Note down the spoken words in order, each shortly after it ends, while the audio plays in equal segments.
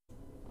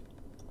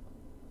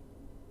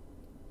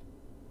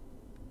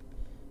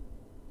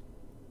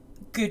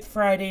Good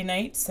Friday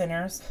night,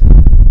 sinners.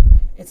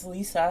 It's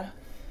Lisa,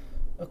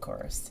 of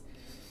course.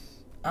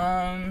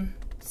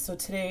 So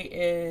today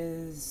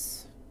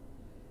is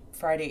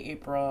Friday,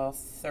 April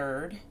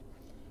 3rd.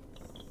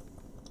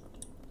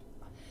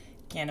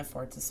 Can't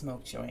afford to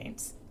smoke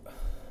joints.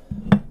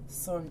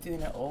 So I'm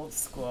doing it old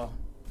school.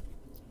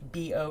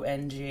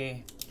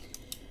 BONG.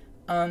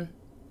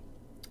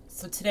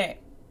 So today,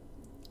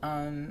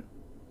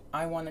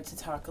 I wanted to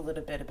talk a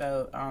little bit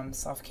about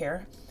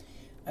self-care.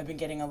 I've been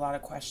getting a lot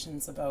of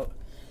questions about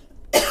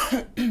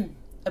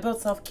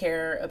about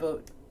self-care,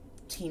 about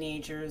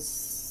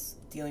teenagers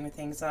dealing with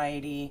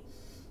anxiety.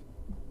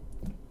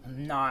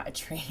 I'm not a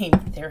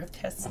trained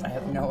therapist. I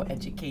have no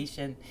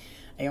education.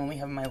 I only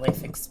have my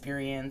life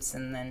experience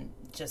and then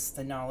just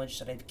the knowledge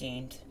that I've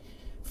gained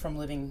from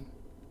living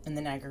in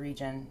the Niagara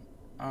region.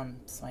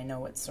 So I know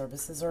what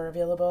services are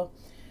available,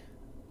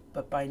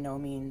 but by no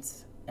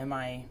means am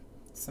I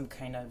some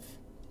kind of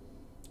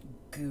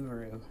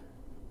guru.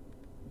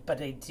 But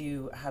I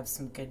do have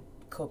some good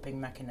coping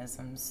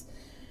mechanisms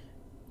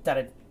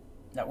that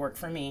work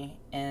for me,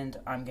 and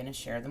I'm going to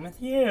share them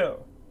with you.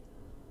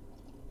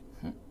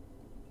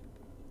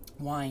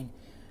 Wine.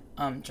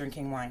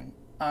 Drinking wine.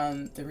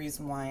 The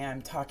reason why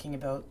I'm talking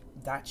about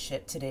that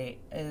shit today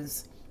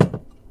is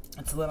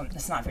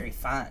it's not very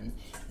fun.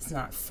 It's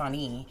not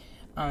funny.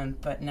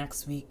 But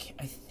next week,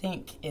 I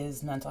think,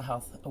 is Mental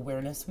Health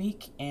Awareness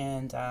Week,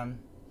 and I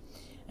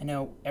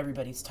know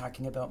everybody's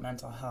talking about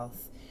mental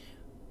health,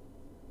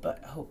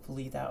 but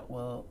hopefully that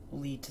will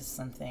lead to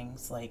some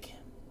things like,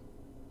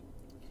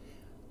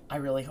 I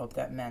really hope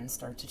that men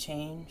start to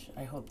change.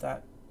 I hope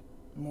that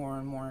more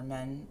and more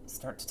men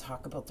start to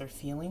talk about their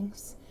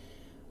feelings,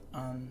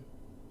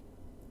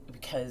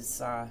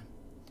 because,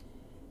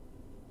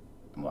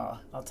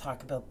 well, I'll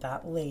talk about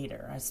that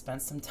later. I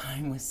spent some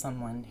time with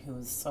someone who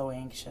was so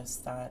anxious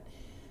that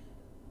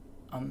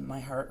my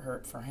heart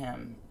hurt for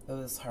him. It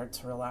was hard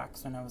to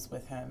relax when I was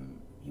with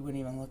him. He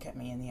wouldn't even look at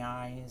me in the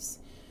eyes.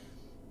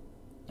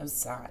 It was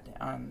sad.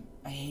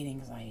 I hate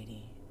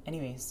anxiety.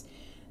 Anyways,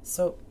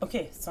 so I'm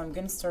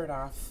going to start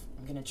off.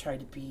 I'm going to try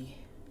to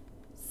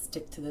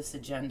stick to this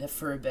agenda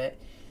for a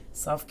bit.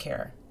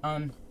 Self-care.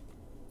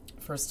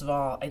 First of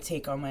all, I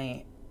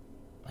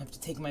have to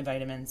take my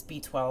vitamins.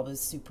 B12 is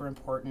super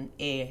important.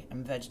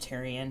 I'm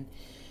vegetarian.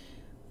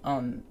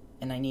 And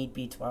I need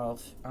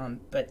B12.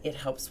 But it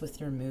helps with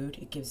your mood.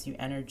 It gives you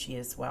energy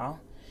as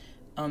well.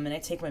 And I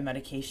take my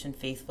medication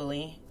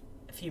faithfully.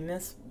 If you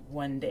miss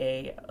one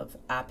day of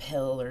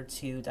uphill or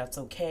two, that's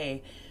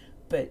okay,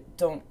 but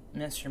don't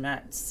miss your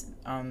meds.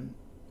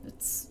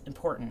 It's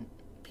important.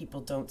 People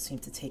don't seem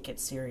to take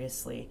it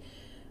seriously.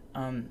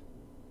 And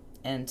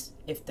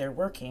if they're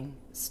working,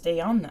 stay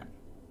on them.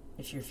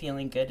 If you're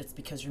feeling good, it's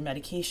because your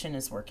medication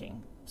is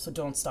working, so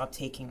don't stop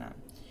taking them.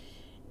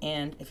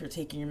 And if you're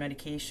taking your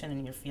medication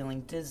and you're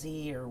feeling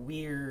dizzy or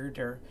weird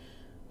or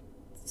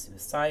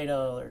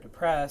suicidal or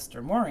depressed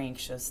or more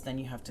anxious, then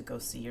you have to go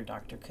see your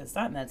doctor, because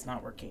that med's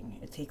not working.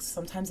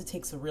 Sometimes it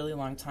takes a really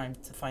long time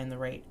to find the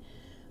right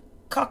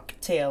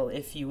cocktail,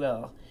 if you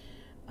will.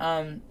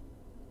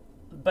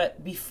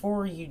 But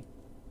before you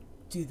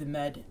do the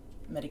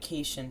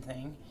medication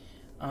thing,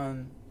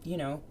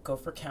 go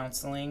for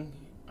counseling.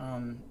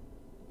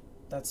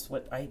 That's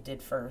what I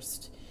did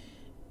first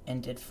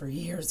and did for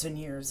years and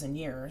years and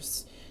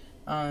years.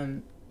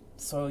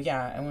 So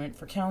yeah, I went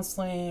for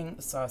counseling,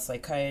 saw a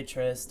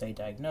psychiatrist, they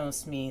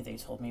diagnosed me, they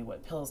told me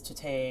what pills to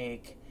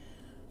take.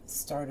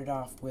 Started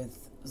off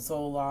with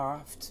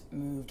Zoloft,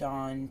 moved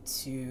on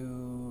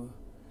to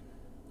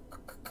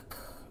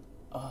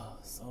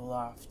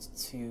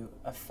Zoloft to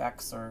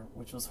Effexor,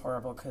 which was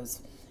horrible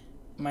because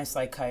my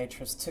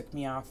psychiatrist took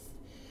me off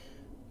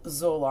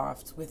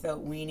Zoloft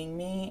without weaning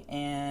me,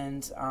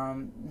 and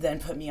then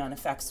put me on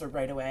Effexor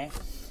right away.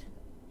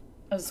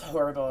 It was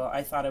horrible.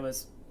 I thought I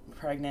was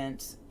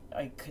pregnant.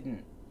 I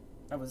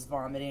was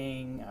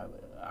vomiting.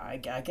 I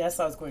guess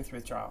I was going through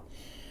withdrawal.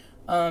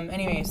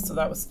 Anyways, so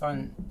that was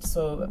fun.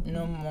 So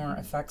no more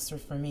Effexor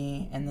for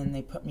me, and then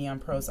they put me on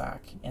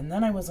Prozac. And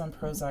then I was on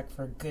Prozac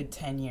for a good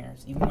 10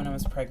 years, even when I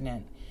was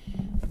pregnant.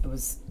 It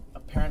was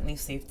apparently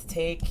safe to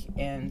take,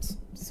 and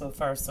so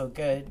far so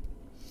good.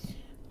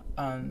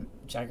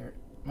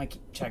 Mike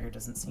Jagger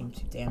doesn't seem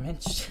too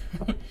damaged.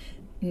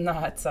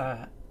 Not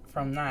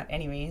from that.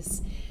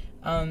 Anyways,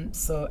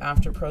 so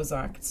after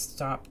Prozac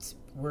stopped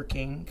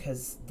working,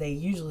 because they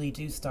usually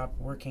do stop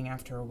working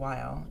after a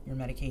while, your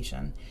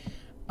medication,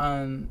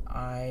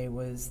 I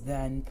was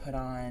then put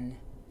on,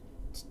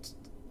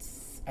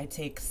 I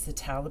take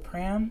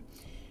citalopram,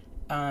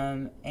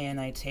 and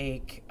I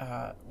take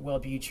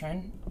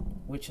Wellbutrin,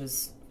 which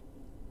is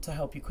to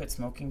help you quit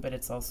smoking, but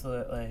it's also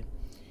a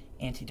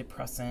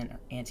antidepressant or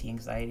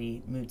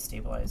anti-anxiety mood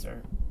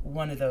stabilizer.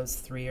 One of those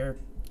three, or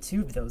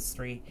two of those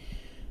three.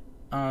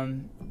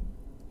 And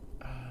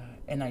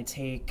I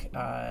take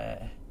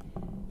the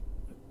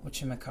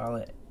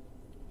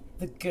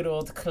good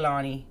old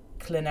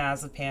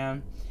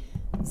clonazepam,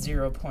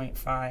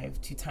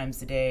 0.5, 2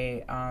 times a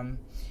day.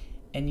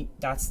 And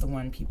that's the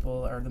one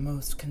people are the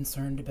most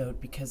concerned about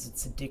because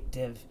it's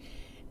addictive.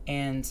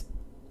 And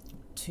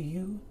to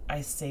you,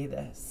 I say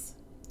this.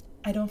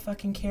 I don't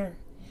fucking care.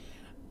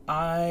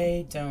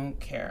 I don't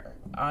care.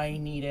 I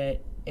need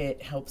it.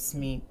 It helps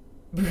me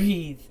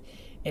breathe.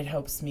 It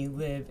helps me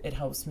live. It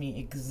helps me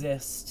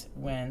exist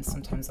when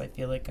sometimes I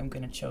feel like I'm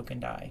going to choke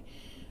and die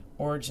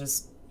or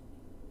just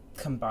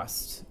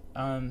combust.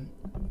 I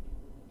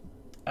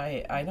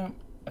don't,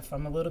 if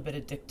I'm a little bit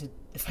addicted,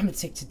 if I'm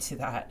addicted to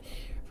that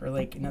for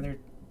like another,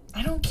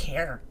 I don't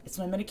care. It's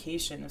my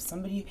medication. If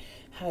somebody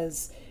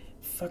has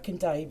fucking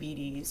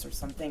diabetes or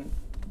something,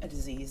 a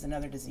disease,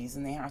 another disease,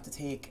 and they have to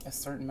take a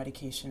certain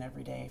medication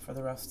every day for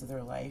the rest of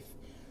their life,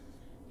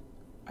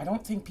 I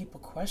don't think people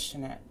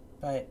question it,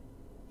 but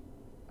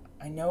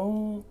I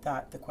know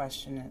that the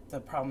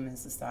problem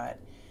is that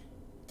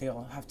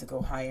they'll have to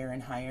go higher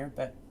and higher,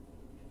 but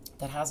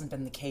that hasn't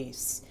been the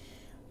case.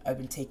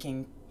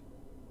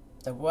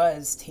 I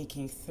was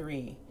taking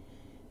 3,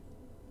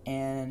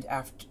 and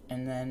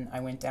then I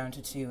went down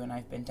to 2, and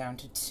I've been down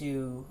to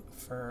 2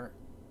 for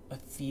a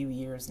few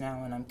years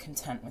now, and I'm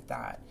content with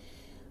that.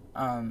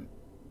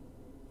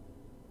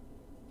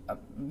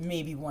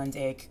 Maybe one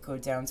day I could go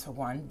down to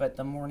 1, but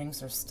the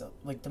mornings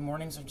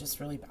are just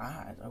really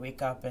bad. I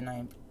wake up and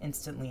I'm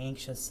instantly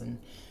anxious and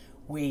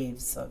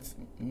waves of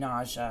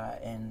nausea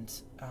and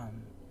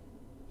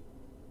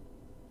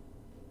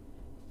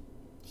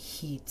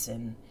heat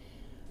and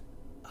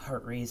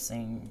heart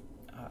racing.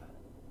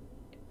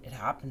 It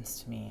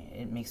happens to me.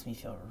 It makes me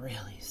feel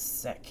really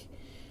sick.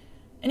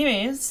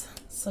 Anyways,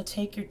 so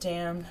take your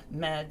damn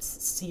meds,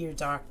 see your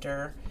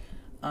doctor,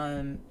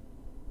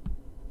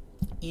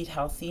 eat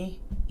healthy.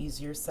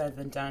 Easier said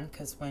than done,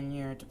 because when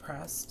you're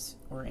depressed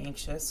or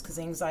anxious, because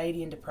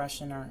anxiety and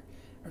depression are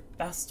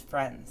best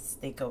friends.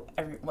 They go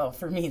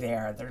for me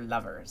they're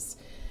lovers.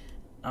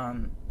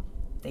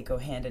 They go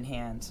hand in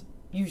hand.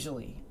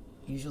 Usually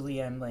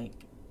I'm like,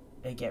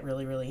 I get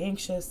really, really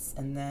anxious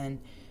and then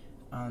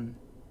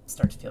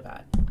start to feel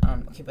bad.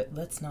 Okay, but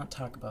let's not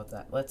talk about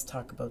that. Let's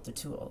talk about the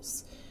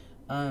tools.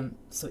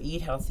 So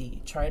eat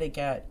healthy. Try to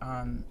get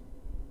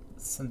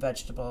some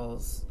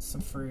vegetables,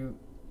 some fruit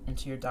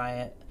into your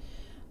diet.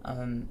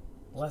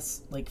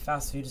 Less, like,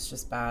 fast food is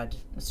just bad.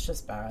 It's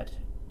just bad.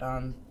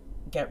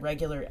 Get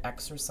regular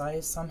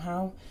exercise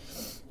somehow.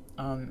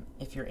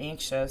 If you're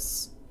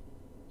anxious,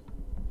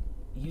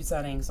 use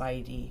that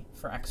anxiety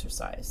for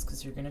exercise,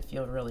 because you're going to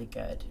feel really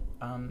good.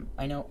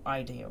 I know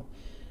I do.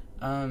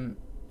 And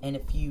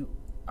if you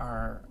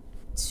are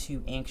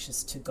too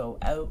anxious to go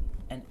out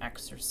and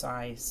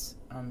exercise,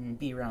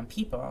 be around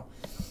people,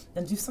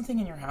 then do something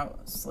in your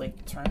house,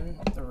 like turn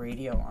the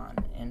radio on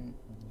and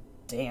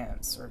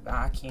dance or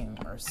vacuum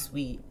or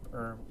sweep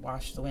or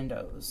wash the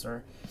windows,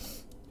 or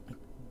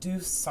do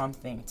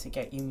something to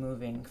get you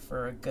moving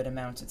for a good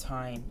amount of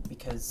time,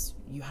 because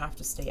you have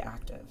to stay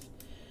active.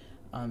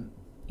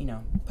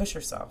 Push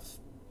yourself.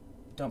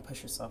 Don't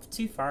push yourself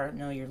too far.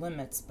 Know your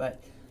limits,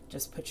 but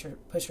just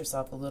push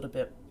yourself a little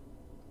bit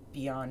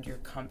beyond your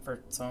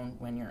comfort zone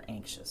when you're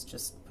anxious.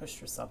 Just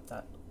push yourself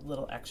that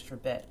little extra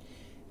bit,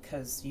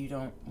 because you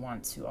don't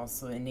want to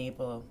also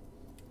enable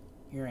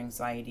your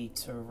anxiety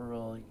to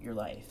rule your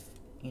life.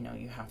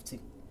 You have to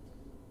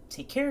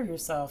take care of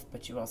yourself,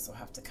 but you also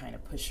have to kind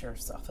of push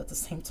yourself at the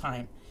same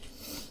time.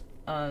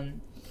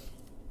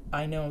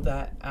 I know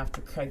that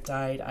after Craig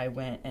died, I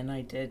went and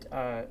I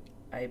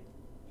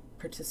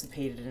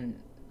participated in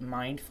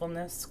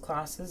mindfulness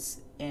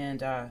classes,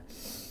 and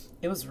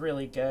it was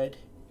really good.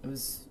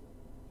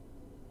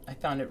 I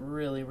found it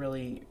really,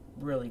 really,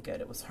 really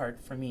good. It was hard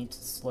for me to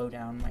slow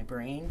down my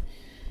brain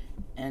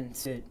and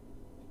to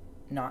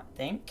not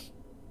think,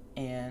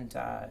 and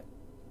I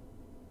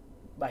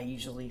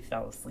usually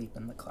fell asleep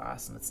in the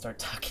class and would start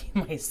talking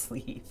in my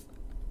sleep.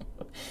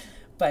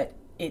 But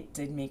it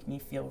did make me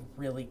feel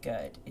really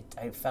good.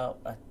 I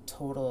felt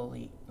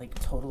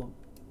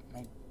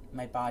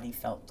my body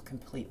felt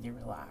completely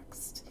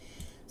relaxed.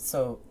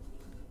 So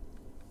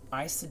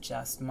I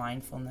suggest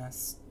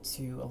mindfulness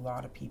to a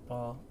lot of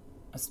people,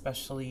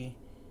 especially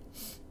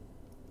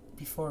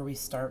before we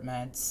start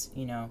meds,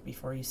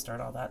 before you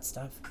start all that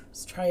stuff.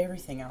 Just try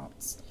everything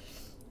else.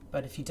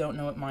 But if you don't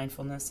know what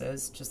mindfulness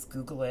is, just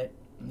Google it.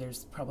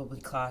 There's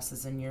probably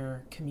classes in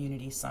your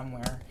community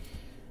somewhere.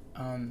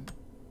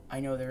 I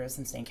know there is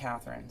in St.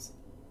 Catharines.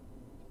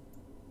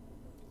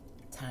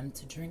 Time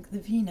to drink the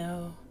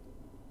vino.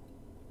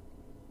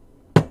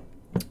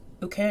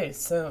 Okay,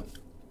 so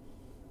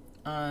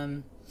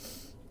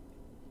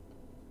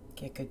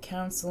get good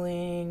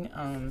counseling.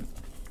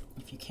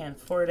 If you can't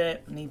afford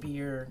it, maybe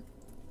your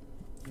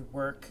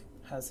work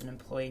has an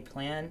employee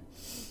plan.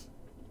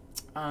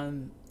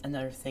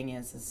 Another thing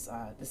is this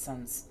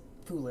sounds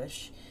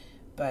foolish,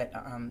 but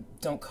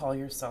don't call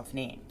yourself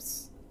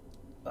names.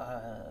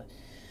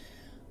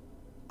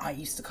 I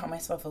used to call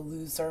myself a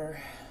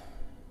loser,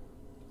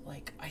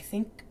 like, I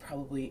think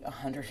probably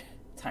 100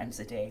 times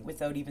a day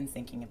without even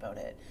thinking about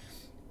it.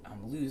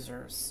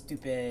 Loser,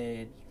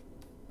 stupid,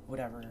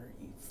 whatever,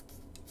 you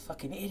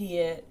fucking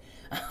idiot.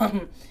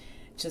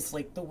 Just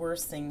like the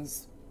worst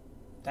things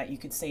that you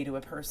could say to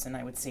a person,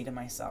 I would say to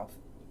myself.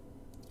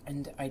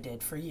 And I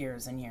did for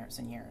years and years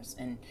and years.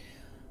 And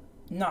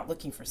not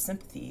looking for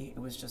sympathy, it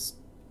was just,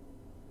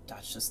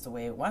 that's just the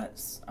way it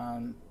was.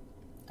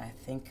 I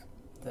think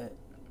the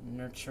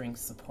nurturing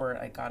support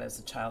I got as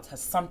a child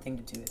has something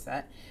to do with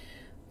that.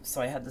 So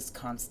I had this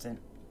constant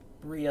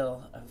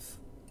reel of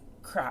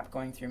crap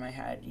going through my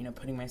head,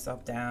 putting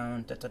myself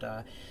down,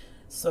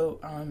 So,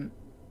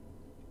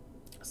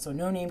 so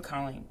no name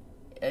calling.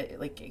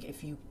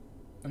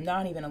 I'm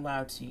not even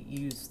allowed to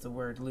use the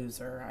word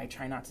loser. I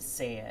try not to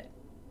say it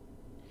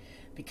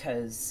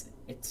because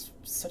it's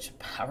such a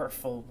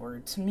powerful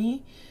word to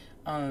me.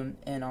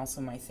 And also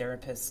my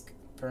therapist,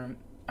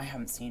 I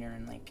haven't seen her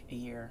in like a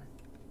year.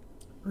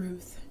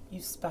 Ruth,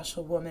 you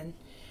special woman.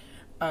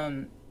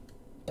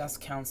 Best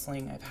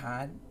counseling I've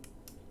had.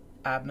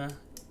 ABMA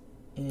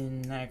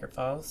in Niagara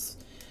Falls.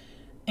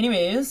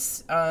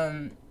 Anyways,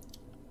 no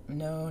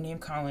name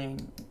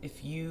calling.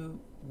 If you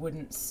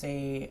wouldn't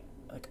say,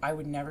 I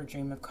would never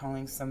dream of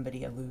calling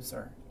somebody a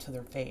loser to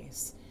their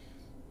face.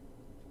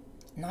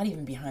 Not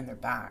even behind their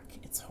back.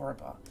 It's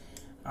horrible.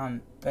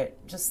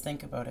 But just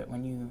think about it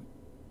when you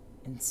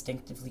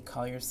instinctively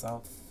call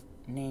yourself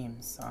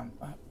names.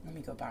 Let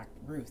me go back.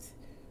 Ruth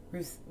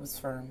was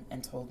firm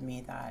and told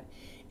me that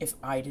if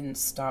I didn't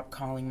stop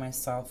calling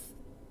myself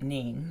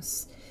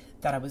names,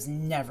 that I was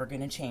never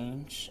going to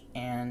change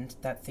and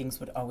that things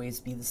would always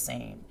be the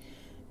same.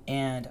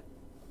 And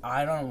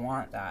I don't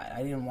want that.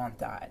 I didn't want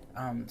that.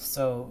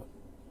 So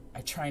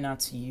I try not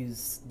to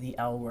use the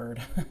L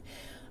word.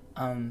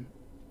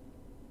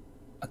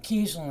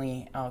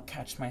 Occasionally I'll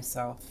catch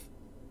myself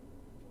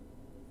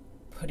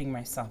putting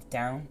myself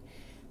down,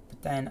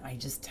 but then I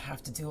just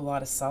have to do a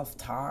lot of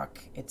self-talk.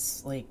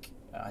 It's like,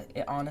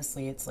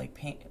 honestly, it's like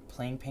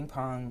playing ping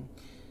pong.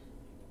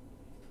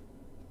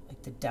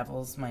 Like the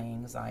devil's my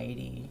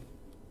anxiety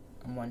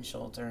on one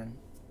shoulder, and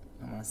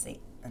I want to say,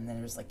 and then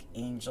there's like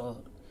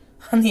angel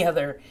on the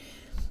other,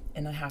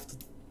 and I have to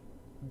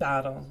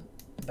battle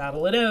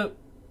it out.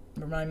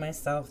 Remind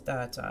myself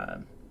that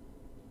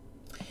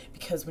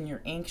because when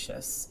you're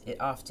anxious, it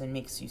often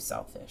makes you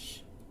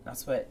selfish.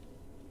 That's what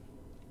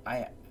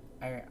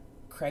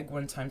Craig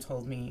one time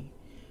told me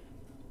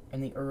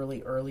in the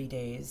early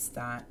days,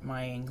 that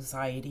my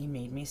anxiety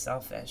made me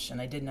selfish,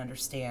 and I didn't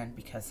understand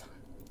because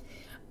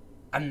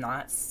I'm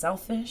not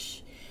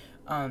selfish,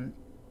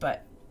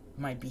 but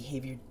my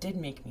behavior did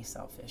make me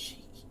selfish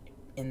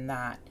in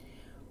that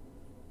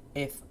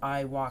if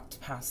I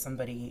walked past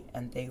somebody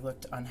and they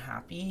looked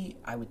unhappy,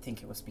 I would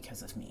think it was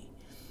because of me.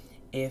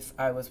 If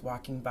I was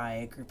walking by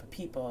a group of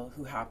people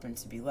who happened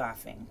to be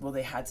laughing, well,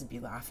 they had to be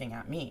laughing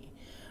at me.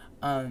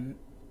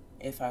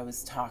 If I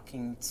was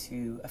talking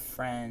to a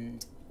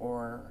friend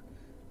or,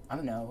 I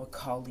don't know, a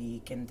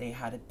colleague, and they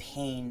had a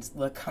pained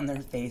look on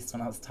their face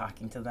when I was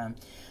talking to them,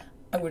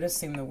 I would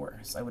assume the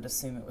worst. I would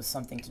assume it was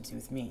something to do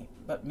with me.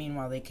 But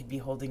meanwhile, they could be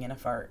holding in a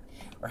fart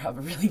or have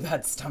a really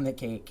bad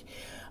stomach ache.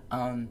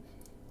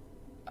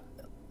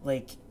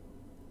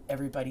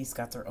 Everybody's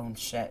got their own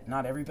shit.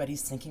 Not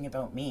everybody's thinking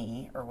about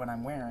me or what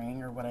I'm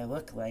wearing or what I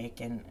look like.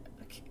 And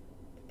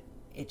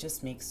it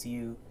just makes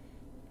you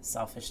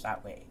selfish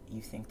that way.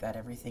 You think that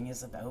everything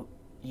is about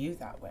you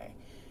that way.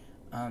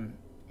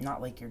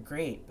 Not like you're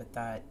great, but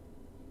that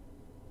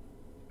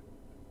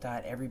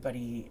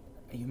everybody,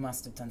 you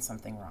must have done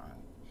something wrong.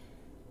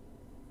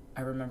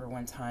 I remember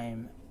one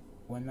time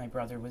when my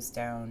brother was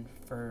down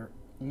for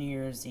New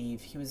Year's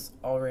Eve, he was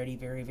already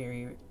very,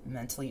 very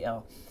mentally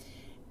ill.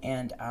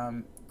 And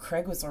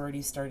Craig was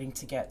already starting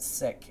to get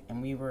sick,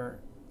 and we were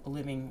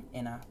living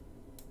in a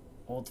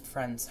old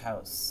friend's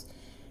house.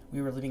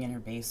 We were living in her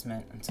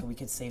basement until we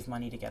could save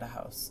money to get a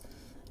house.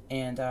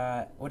 And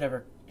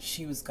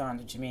she was gone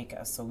to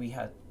Jamaica, so we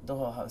had the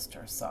whole house to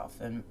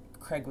ourselves. And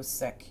Craig was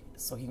sick,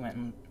 so he went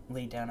and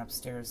laid down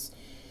upstairs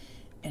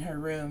in her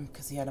room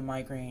because he had a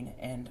migraine.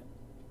 And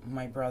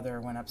my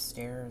brother went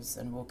upstairs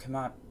and woke him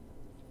up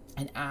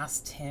and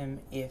asked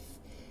him if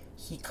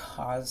he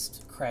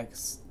caused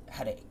Craig's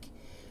headache.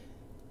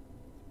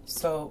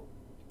 So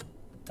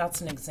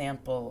that's an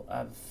example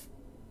of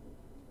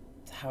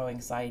how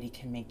anxiety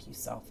can make you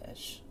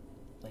selfish,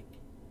 like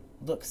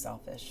look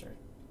selfish, or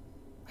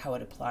how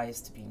it applies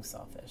to being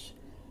selfish.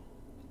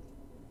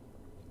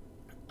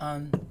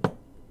 I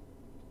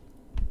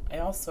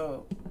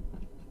also,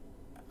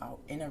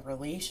 in a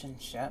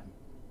relationship,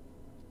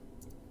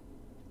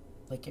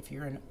 like if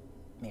you're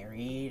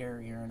married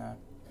or you're in a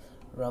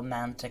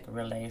romantic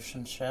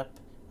relationship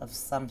of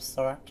some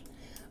sort,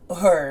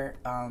 or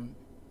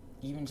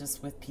even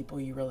just with people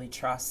you really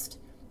trust,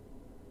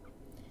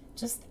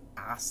 just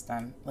ask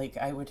them. Like,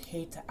 I would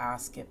hate to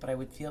ask it, but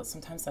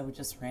sometimes I would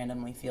just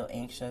randomly feel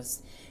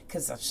anxious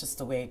because that's just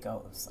the way it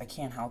goes. I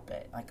can't help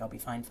it. Like, I'll be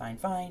fine,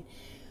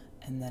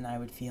 and then I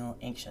would feel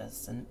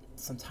anxious. And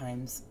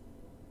sometimes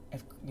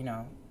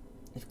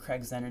if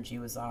Craig's energy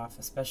was off,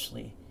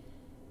 especially,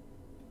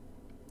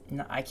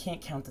 I can't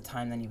count the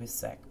time that he was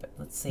sick, but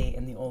let's say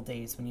in the old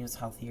days when he was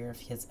healthier, if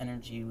his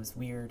energy was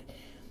weird,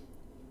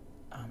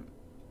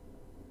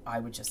 I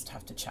would just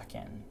have to check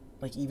in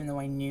Like, even though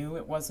I knew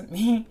it wasn't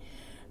me,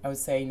 I would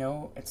say,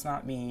 no, it's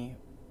not me,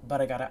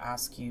 but I gotta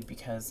ask you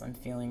because I'm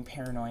feeling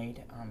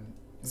paranoid.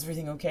 Is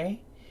everything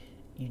okay?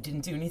 You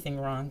didn't do anything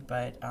wrong,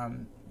 but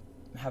I'm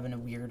having a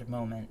weird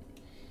moment.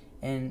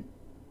 And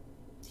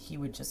he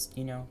would just,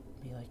 be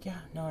like, yeah,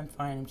 no, I'm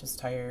fine, I'm just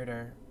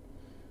tired,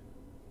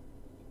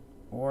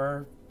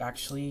 or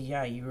actually,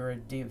 yeah, you were a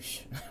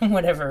douche.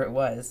 Whatever it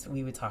was,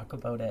 we would talk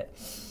about it.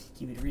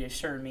 He would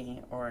reassure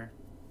me or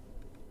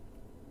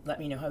let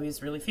me know how he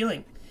was really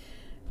feeling.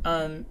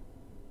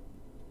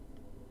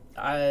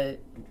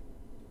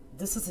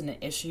 This isn't an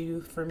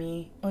issue for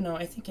me. Oh no,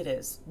 I think it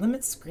is.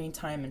 Limit screen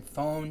time and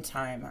phone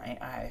time.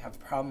 I have a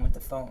problem with the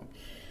phone.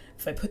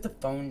 If I put the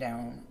phone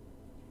down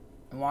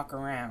and walk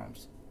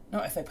around,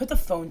 if I put the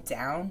phone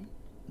down,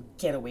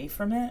 get away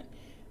from it,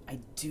 I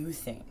do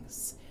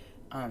things.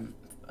 I'll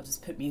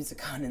just put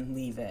music on and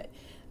leave it.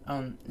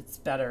 It's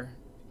better.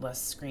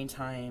 Less screen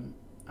time,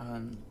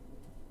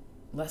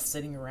 less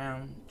sitting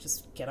around.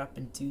 Just get up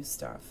and do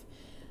stuff.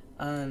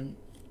 Talking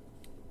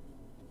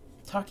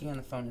on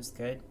the phone is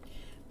good.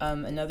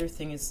 Another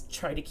thing is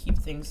try to keep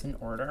things in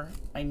order.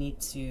 I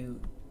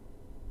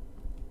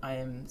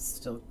am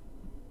still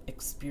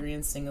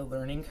experiencing a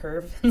learning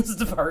curve in this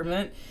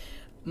department.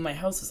 My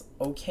house is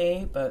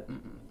okay, but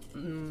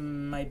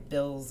my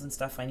bills and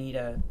stuff, I need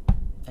to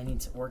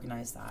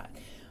organize that.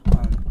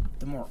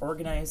 The more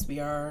organized we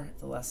are,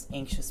 the less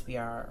anxious we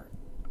are.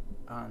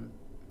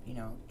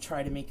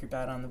 Try to make your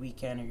bed on the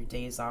weekend or your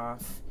days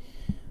off.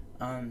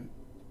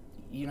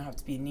 You don't have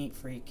to be a neat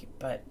freak,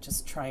 but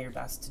just try your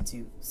best to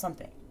do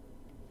something.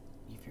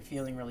 If you're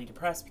feeling really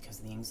depressed because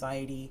of the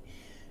anxiety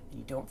and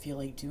you don't feel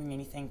like doing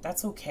anything,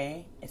 that's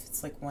okay if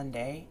it's like one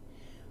day.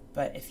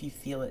 But if you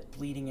feel it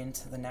bleeding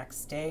into the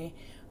next day,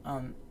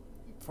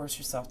 force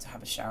yourself to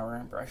have a shower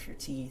and brush your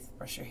teeth,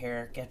 brush your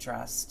hair, get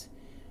dressed.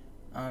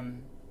 I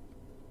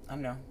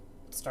don't know,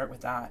 start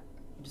with that.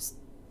 Just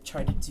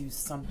try to do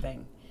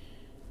something.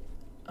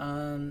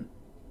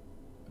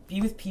 Be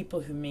with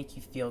people who make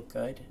you feel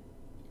good.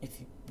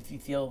 If you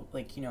feel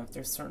like, if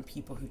there's certain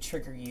people who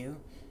trigger you,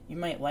 you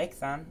might like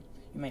them,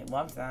 you might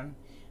love them,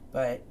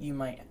 but you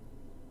might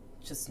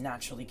just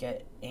naturally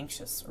get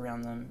anxious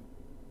around them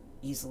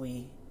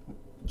easily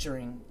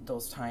during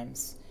those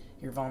times,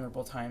 your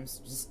vulnerable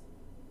times.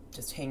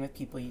 Just hang with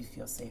people you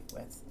feel safe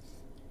with.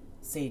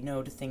 Say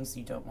no to things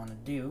you don't want to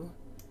do.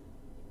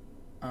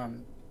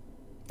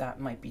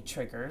 That might be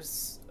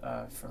triggers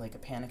for like a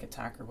panic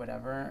attack or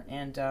whatever.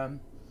 And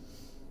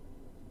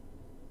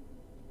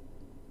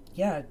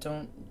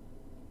don't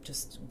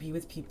just be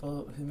with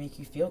people who make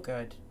you feel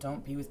good.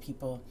 Don't be with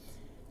people.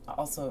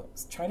 Also,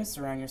 try to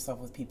surround yourself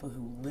with people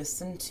who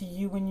listen to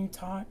you when you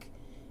talk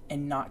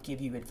and not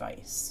give you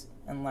advice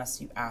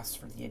unless you ask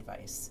for the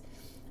advice.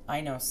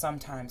 I know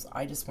sometimes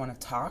I just want to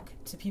talk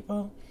to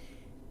people,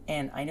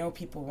 and I know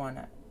people want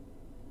to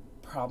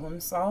problem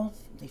solve.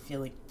 They feel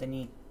like the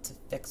need to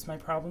fix my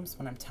problems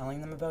when I'm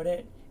telling them about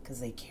it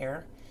because they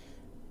care.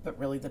 But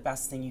really the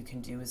best thing you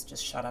can do is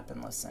just shut up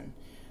and listen.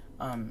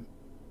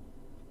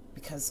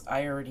 Because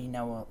I already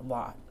know a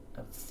lot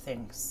of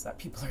things that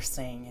people are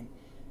saying, and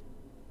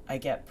I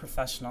get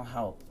professional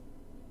help.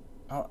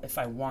 If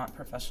I want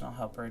professional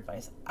help or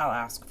advice, I'll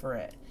ask for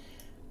it.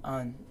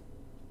 And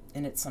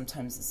it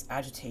sometimes is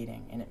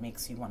agitating, and it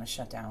makes you want to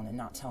shut down and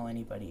not tell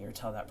anybody or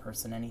tell that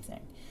person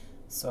anything.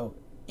 So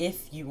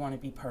if you want to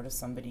be part of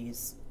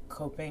somebody's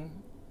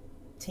coping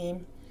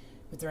team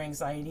with their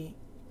anxiety,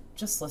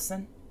 just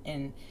listen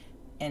and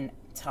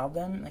tell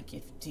them, like,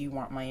 do you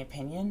want my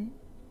opinion?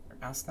 Or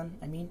ask them,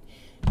 and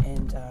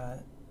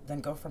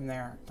then go from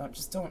there.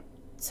 Don't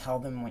tell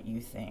them what you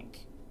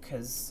think,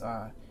 because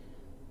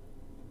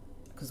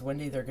one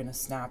day they're going to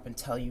snap and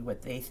tell you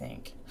what they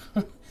think.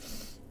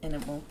 And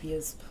it won't be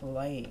as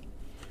polite.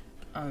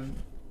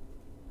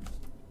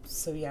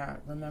 So yeah,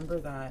 remember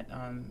that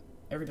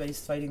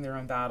everybody's fighting their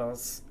own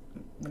battles.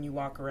 When you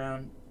walk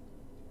around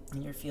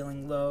and you're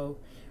feeling low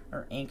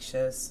or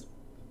anxious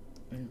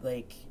and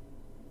like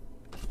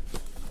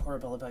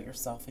horrible about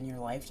yourself in your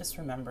life, just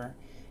remember,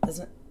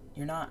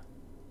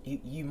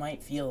 you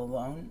might feel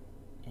alone,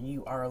 and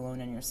you are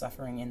alone in your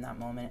suffering in that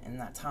moment, in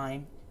that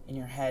time, in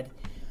your head.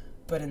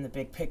 But in the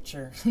big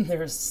picture,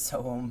 there's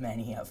so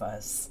many of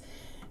us.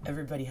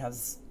 Everybody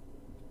has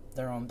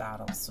their own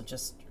battles, so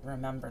just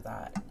remember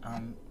that.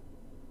 And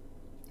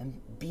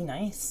be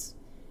nice.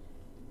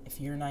 If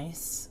you're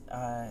nice,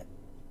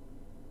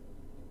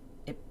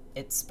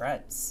 it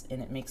spreads,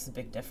 and it makes a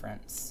big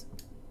difference.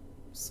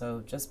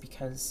 So just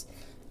because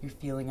you're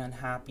feeling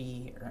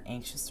unhappy or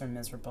anxious or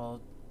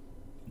miserable,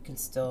 you can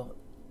still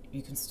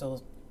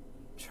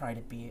try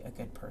to be a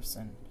good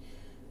person.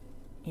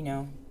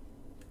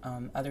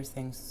 Other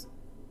things,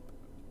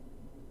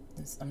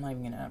 I'm not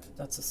even gonna,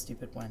 that's a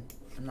stupid one.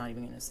 I'm not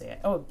even gonna say it.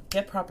 Oh,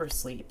 get proper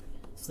sleep.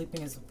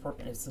 Sleeping is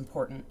important. It's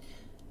important.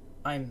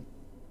 I'm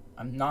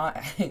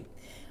not,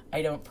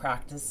 I don't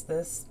practice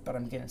this, but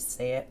I'm gonna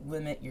say it.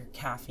 Limit your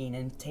caffeine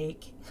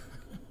intake.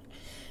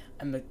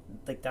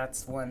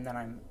 That's one that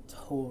I'm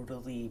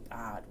totally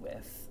bad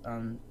with.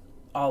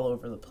 All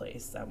over the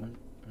place. That one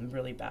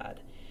really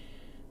bad.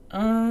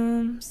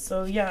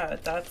 So yeah,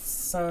 that's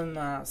some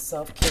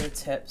self-care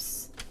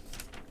tips.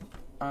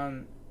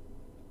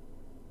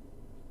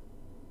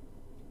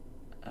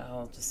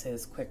 I'll just say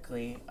this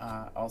quickly,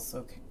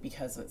 also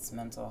because it's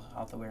Mental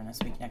Health Awareness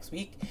Week next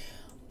week.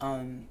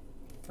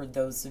 For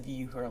those of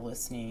you who are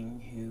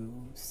listening who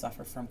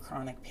suffer from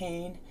chronic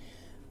pain,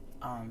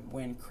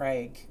 when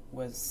Craig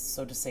was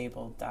so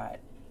disabled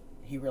that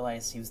he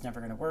realized he was never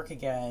going to work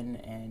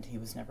again and he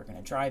was never going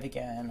to drive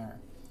again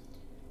or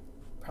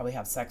probably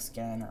have sex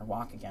again or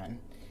walk again,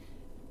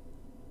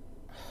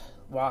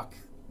 walk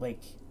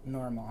like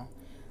normal,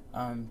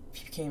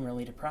 he became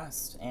really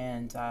depressed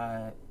and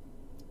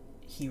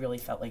he really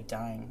felt like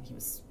dying. He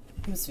was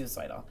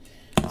suicidal.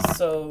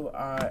 So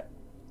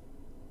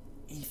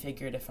he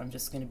figured, if I'm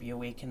just going to be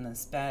awake in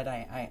this bed,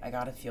 I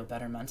got to feel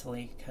better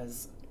mentally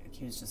because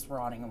he was just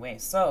rotting away.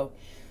 So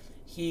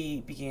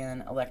he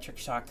began electric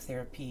shock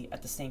therapy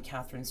at the St.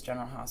 Catharines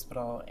General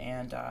Hospital,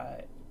 and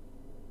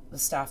the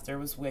staff there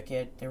was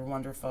wicked. They were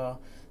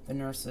wonderful. The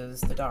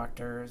nurses, the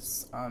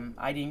doctors.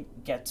 I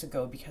didn't get to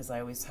go because I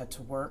always had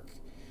to work.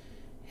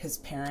 His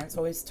parents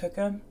always took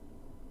him,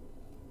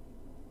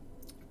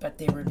 but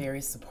they were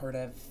very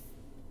supportive,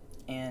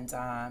 and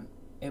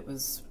it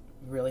was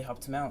really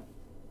helped him out.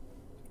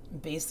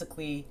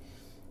 Basically,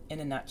 in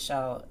a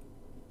nutshell,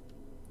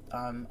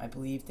 I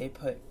believe they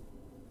put,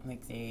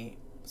 like he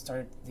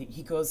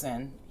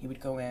would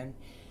go in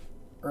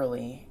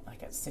early,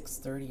 like at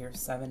 6:30 or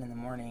 7 in the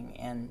morning,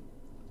 and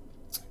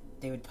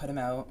they would put him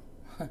out.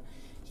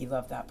 He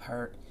loved that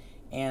part.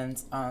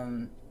 And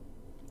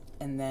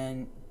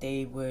then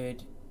they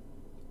would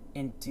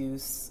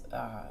induce,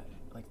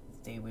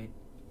 they would,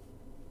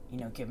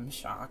 give him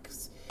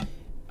shocks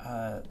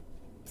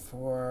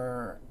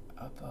for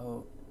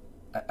about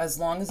as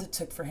long as it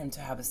took for him to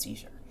have a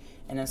seizure.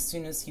 And as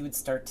soon as he would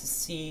start to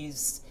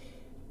seize,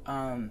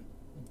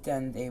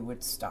 then they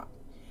would stop.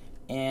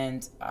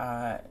 And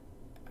I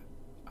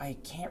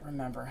can't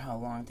remember how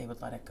long they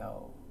would let it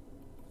go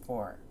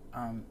for.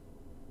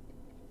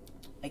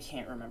 I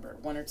can't remember,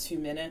 1 or 2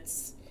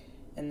 minutes,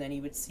 and then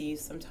he would seize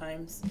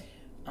sometimes.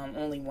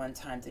 Only one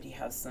time did he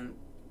have some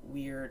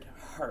weird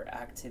heart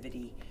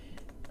activity,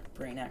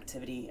 brain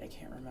activity, I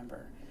can't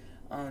remember.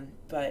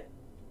 But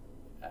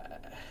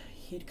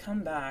he'd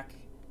come back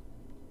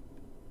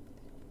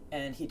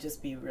and he'd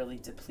just be really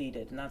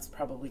depleted, and that's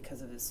probably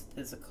because of his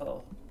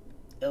physical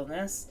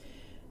illness.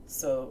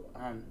 So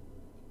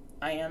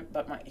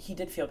he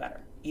did feel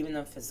better, even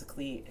though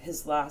physically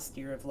his last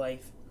year of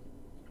life,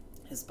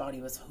 his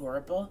body was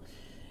horrible.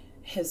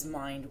 His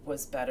mind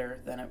was better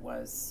than it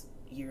was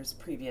years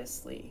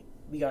previously.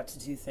 We got to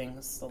do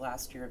things the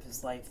last year of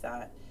his life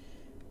that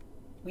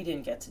we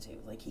didn't get to do.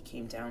 Like, he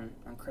came down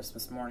on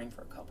Christmas morning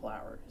for a couple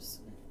hours.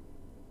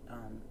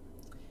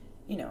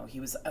 He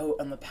was out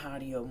on the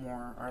patio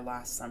more our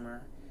last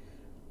summer,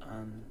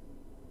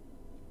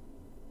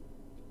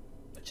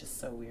 which is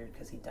so weird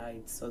because he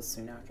died so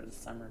soon after the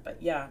summer.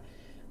 But yeah,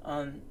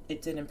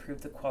 it did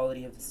improve the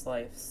quality of his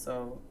life.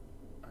 So,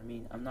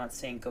 I'm not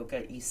saying go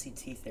get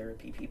ECT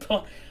therapy,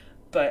 people,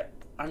 but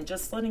I'm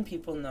just letting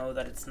people know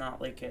that it's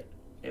not like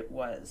it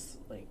was.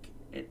 Like,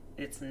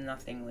 it's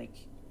nothing like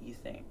you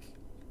think.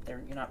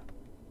 You're not,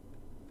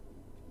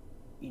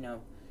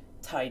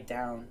 tied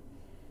down.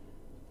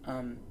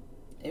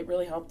 It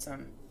really helped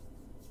him.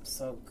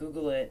 So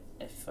Google it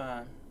if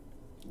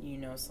you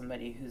know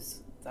somebody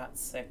who's that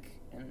sick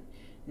and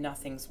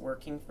nothing's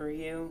working for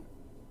you.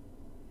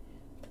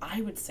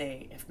 I would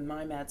say if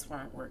my meds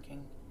weren't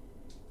working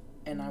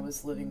and I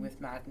was living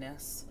with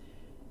madness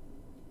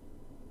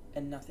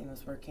and nothing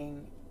was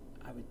working,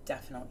 I would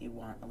definitely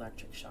want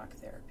electric shock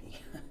therapy.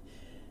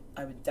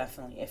 I would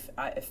definitely, if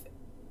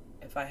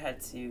I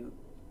had to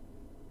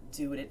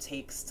do what it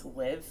takes to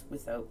live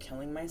without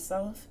killing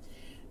myself,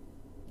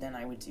 then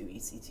I would do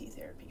ECT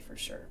therapy for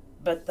sure.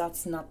 But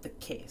that's not the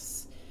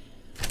case.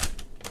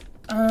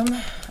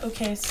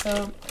 Okay,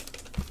 so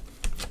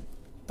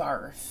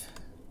barf.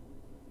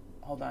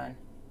 Hold on.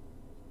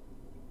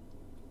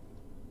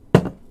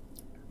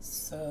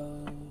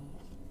 So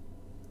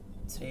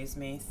today's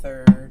May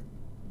 3rd.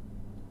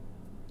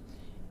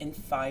 In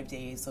 5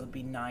 days, it'll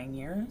be 9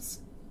 years.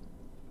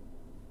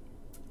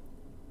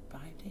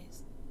 5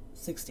 days?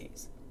 6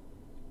 days.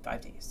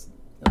 5 days.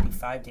 It'll be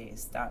 5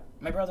 days that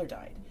my brother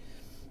died.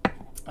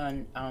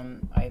 And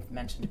I've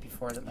mentioned it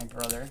before that my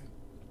brother,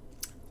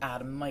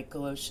 Adam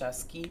Michael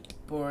Oshesky,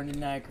 born in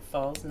Niagara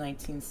Falls,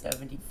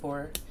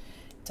 1974,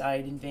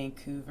 died in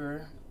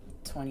Vancouver,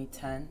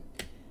 2010.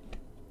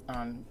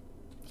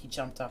 He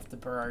jumped off the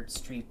Burrard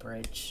Street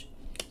Bridge.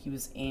 He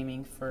was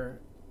aiming for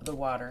the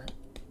water,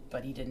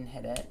 but he didn't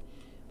hit it.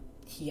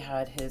 He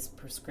had his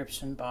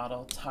prescription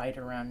bottle tied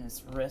around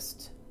his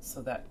wrist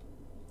so that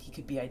he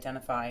could be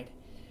identified.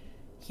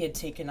 He had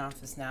taken off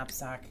his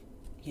knapsack.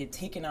 He had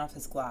taken off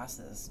his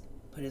glasses,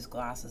 put his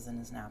glasses in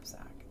his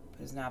knapsack,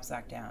 put his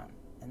knapsack down,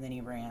 and then he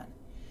ran.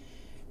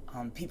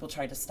 People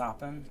tried to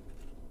stop him,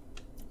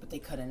 but they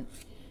couldn't.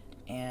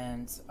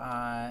 And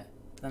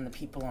then the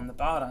people on the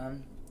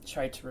bottom,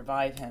 tried to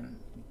revive him,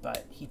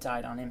 but he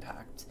died on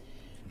impact.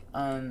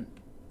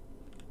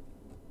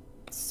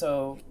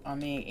 So on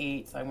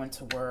May 8th, I went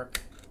to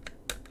work,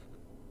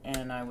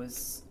 and I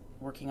was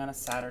working on a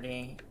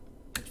Saturday,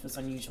 which was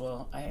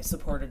unusual. I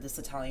supported this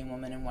Italian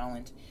woman in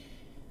Welland.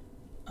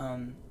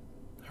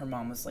 Her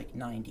mom was like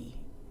 90,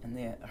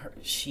 and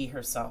she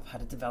herself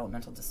had a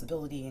developmental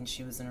disability, and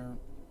she was in her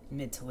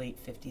mid to late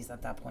 50s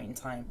at that point in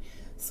time.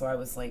 So I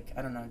was like,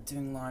 I don't know,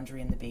 doing laundry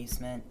in the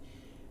basement.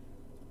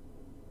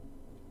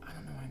 I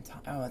don't know why I'm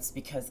talking. Oh, it's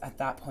because at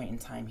that point in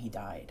time he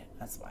died.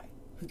 That's why.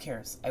 Who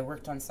cares? I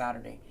worked on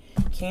Saturday.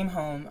 Came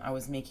home. I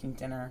was making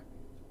dinner.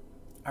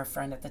 Our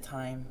friend at the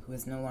time, who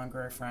is no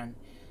longer a friend,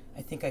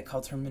 I think I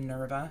called her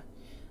Minerva.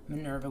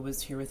 Minerva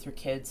was here with her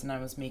kids, and I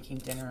was making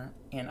dinner,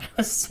 and I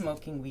was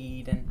smoking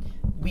weed, and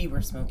we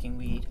were smoking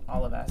weed,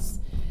 all of us.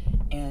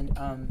 And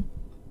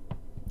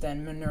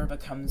then Minerva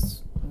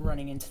comes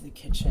running into the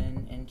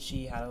kitchen, and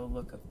she had a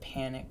look of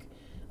panic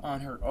on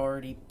her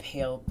already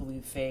pale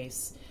blue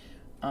face.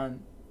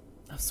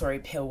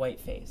 Pale white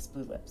face,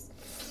 blue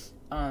lips.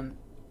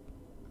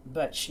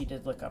 But she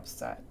did look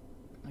upset.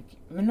 Like,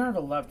 Minerva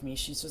loved me.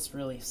 She's just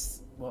really,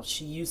 well,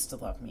 she used to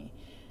love me.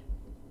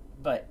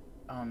 But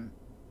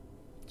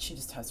she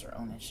just has her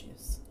own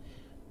issues.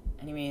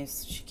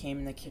 Anyways, she came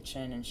in the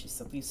kitchen and she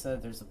said, Lisa,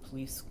 there's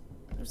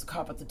a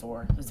cop at the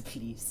door.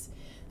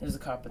 There's a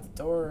cop at the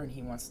door and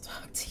he wants to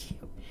talk to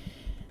you.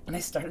 And I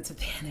started to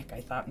panic.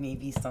 I thought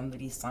maybe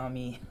somebody saw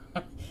me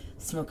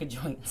smoke a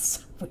joint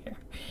somewhere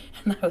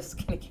and I was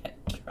going to get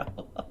in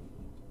trouble.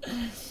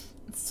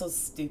 It's so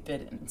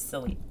stupid and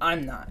silly.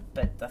 I'm not,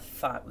 but the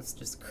thought was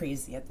just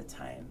crazy at the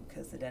time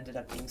because it ended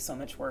up being so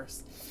much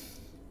worse.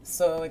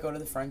 So I go to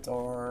the front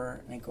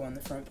door and I go on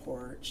the front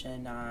porch,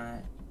 and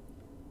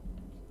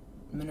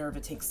Minerva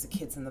takes the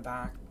kids in the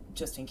back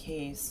just in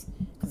case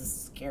because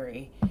it's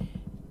scary.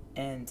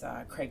 And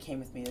Craig came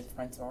with me to the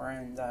front door,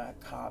 and the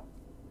cop,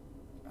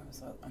 I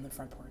was on the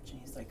front porch,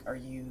 and he's like, Are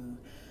you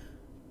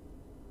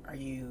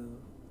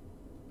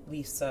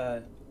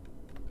Lisa,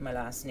 my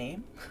last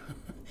name?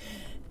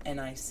 And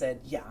I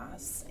said,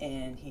 yes.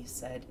 And he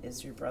said,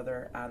 is your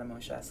brother Adam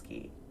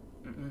Olszewski?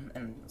 And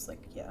I was like,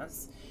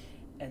 yes.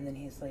 And then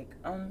he's like,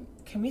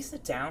 can we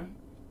sit down?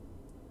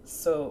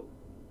 So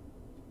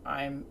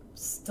I'm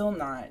still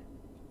not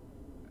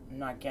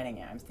getting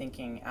it. I'm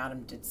thinking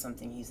Adam did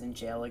something. He's in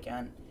jail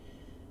again.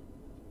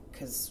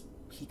 Because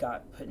he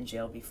got put in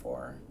jail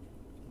before.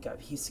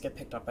 He used to get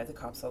picked up by the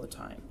cops all the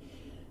time.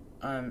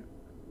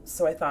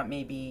 So I thought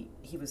maybe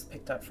he was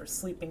picked up for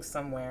sleeping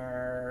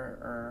somewhere,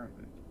 or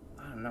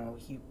I don't know,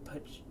 he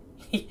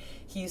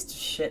used to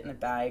shit in a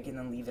bag and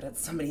then leave it at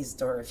somebody's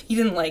door if he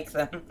didn't like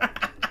them.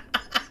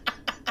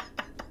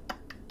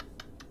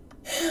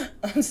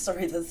 I'm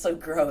sorry, that's so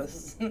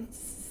gross.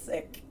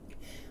 Sick.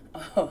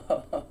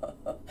 Oh,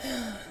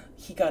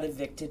 he got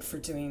evicted for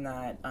doing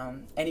that.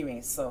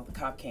 Anyway, so the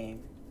cop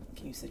came.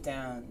 Can you sit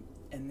down?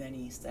 And then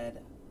he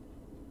said,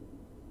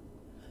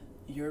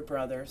 your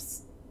brother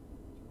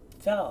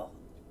fell.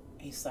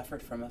 He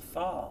suffered from a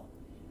fall.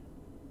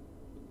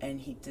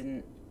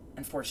 And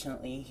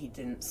unfortunately, he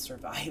didn't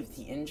survive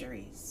the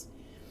injuries.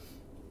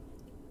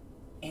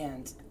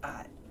 And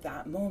at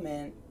that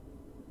moment,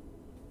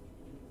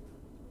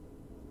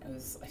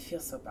 I feel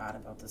so bad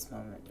about this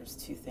moment. There's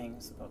two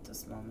things about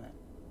this moment.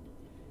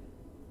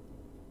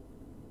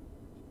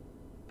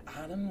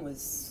 Adam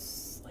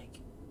was like,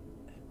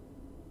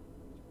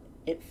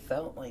 it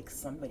felt like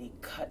somebody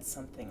cut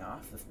something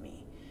off of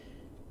me.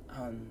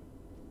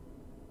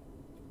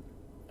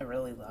 I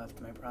really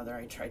loved my brother.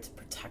 I tried to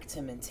protect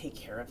him and take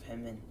care of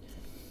him, and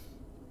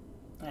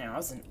I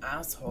was an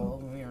asshole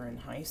when we were in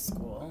high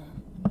school,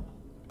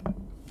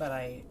 but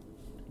I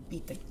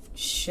beat the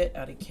shit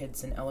out of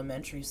kids in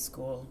elementary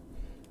school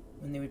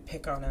when they would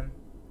pick on him.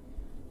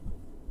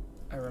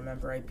 I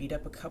remember I beat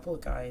up a couple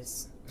of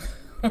guys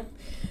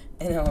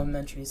in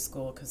elementary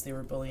school because they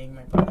were bullying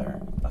my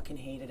brother. I fucking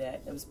hated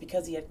it. It was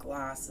because he had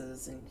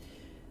glasses and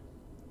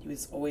he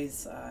was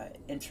always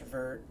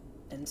introvert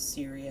and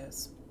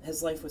serious.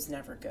 His life was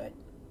never good.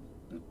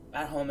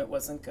 At home it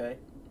wasn't good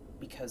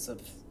because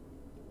of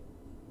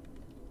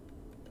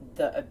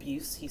the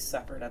abuse he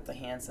suffered at the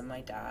hands of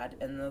my dad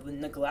and the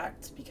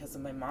neglect because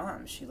of my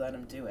mom. She let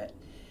him do it.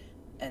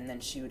 And then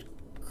she would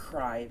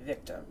cry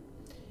victim.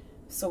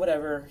 So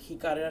whatever, he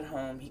got it at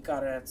home, he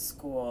got it at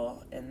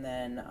school, and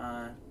then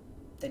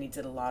he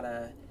did a lot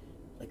of,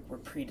 we're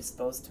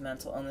predisposed to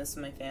mental illness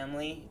in my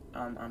family,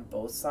 on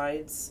both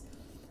sides,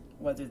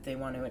 whether they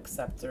want to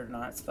accept it or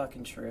not. It's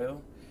fucking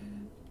true.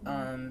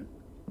 I'm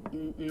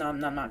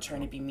not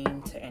trying to be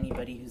mean to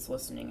anybody who's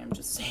listening. I'm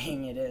just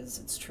saying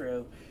it's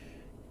true.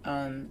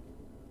 And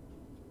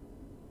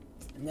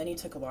then he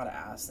took a lot of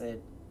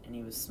acid, and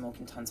he was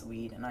smoking tons of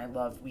weed, and I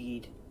love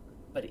weed,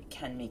 but it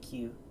can make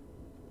you,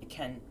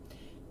 I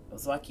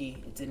was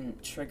lucky it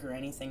didn't trigger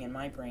anything in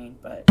my brain,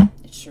 but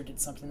it sure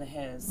did something to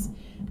his.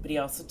 But he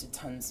also did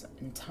tons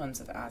and tons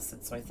of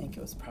acid, so I think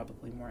it was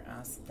probably more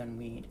acid than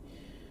weed.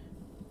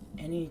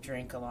 And he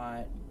drank a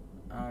lot.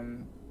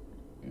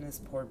 in his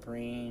poor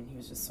brain. He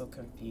was just so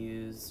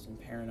confused and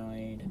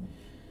paranoid.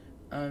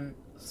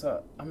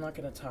 So I'm not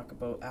going to talk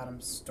about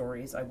Adam's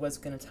stories. I was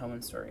going to tell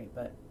one story,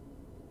 but...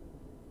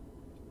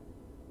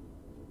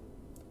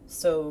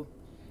 So,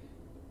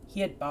 he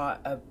had bought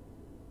a...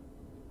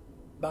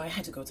 But I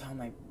had to go tell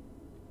my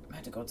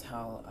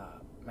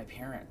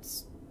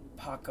parents,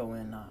 Paco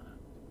and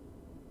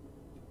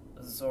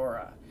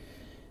Zora,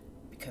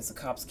 because the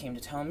cops came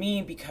to tell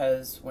me,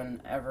 because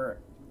whenever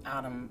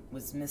Adam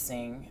was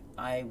missing,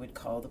 I would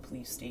call the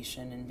police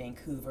station in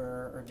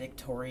Vancouver or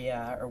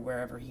Victoria or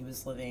wherever he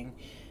was living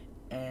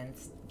and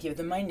give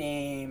them my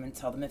name and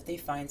tell them if they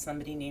find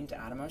somebody named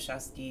Adam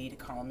Olszewski to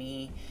call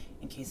me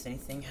in case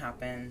anything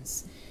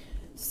happens.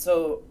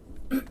 So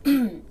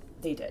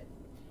they did.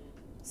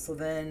 So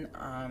then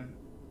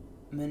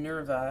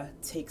Minerva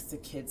takes the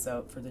kids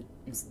out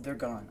they're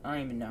gone. I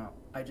don't even know.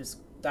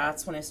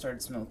 That's when I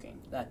started smoking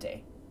that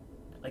day.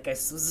 Like, I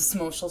was a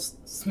social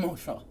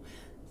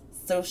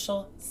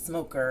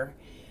smoker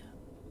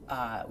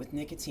with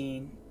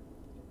nicotine,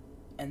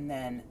 and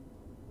then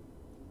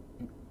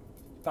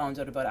found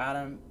out about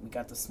Adam. We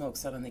got the smoke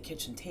set on the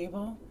kitchen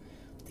table.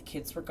 The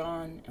kids were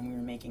gone, and we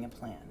were making a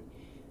plan.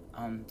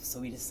 So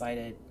we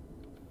decided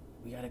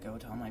we gotta go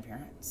tell my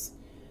parents.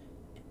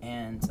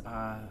 And,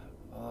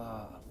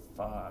 oh,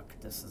 fuck,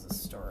 this is a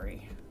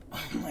story.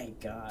 Oh my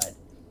God.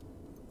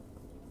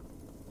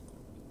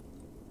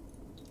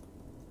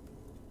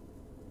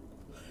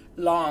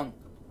 Long.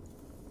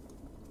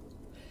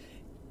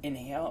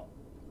 Inhale.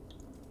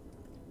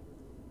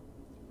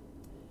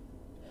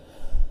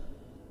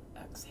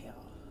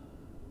 Exhale.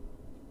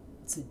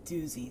 It's a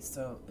doozy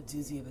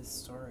of a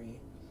story.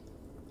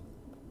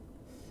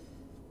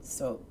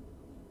 So,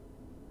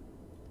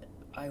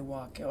 I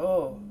walk,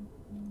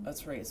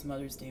 that's right, it's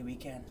Mother's Day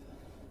weekend.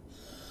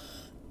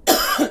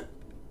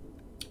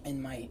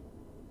 And my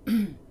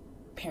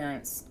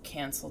parents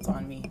canceled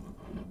on me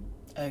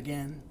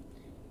again.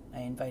 I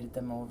invited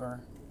them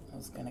over. I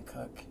was gonna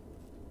cook.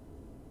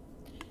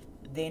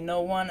 They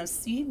don't want to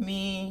see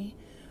me.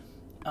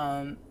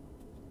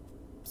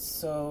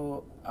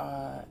 So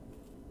I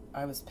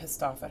was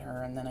pissed off at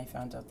her, and then I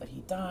found out that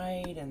he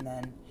died, and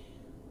then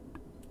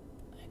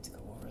I had to go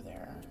over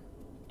there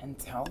and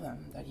tell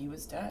them that he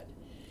was dead.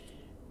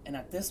 And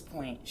at this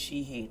point,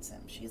 she hates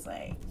him. She's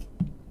like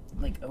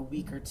a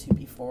week or two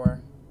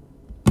before.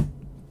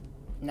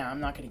 No, I'm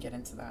not going to get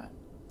into that.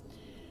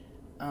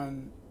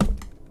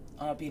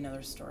 I'll be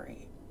another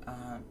story.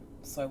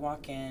 So I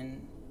walk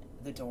in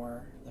the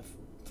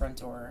front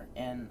door,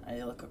 and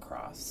I look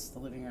across the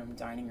living room,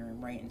 dining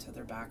room, right into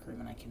their back room,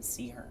 and I can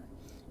see her.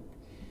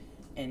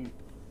 And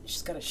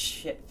she's got a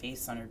shit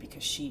face on her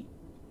because she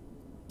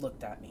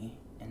looked at me,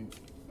 and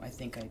I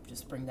think I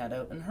just bring that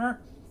out in her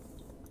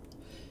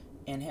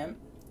and him.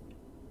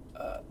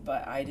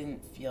 But I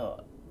didn't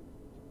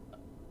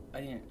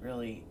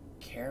really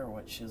care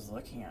what she was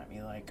looking at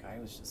me like. I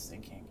was just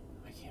thinking,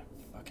 I can't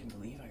fucking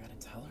believe I gotta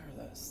tell her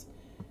this.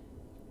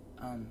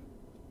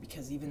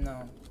 Because even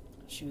though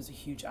she was a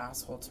huge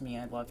asshole to me,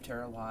 I loved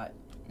her a lot,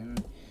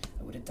 and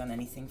I would have done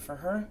anything for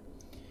her.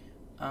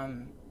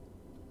 I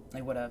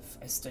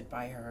stood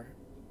by her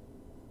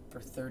for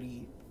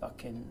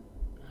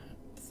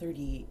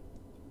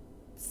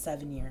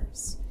 37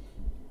 years.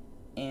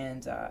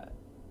 And,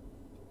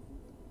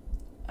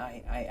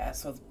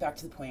 so back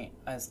to the point,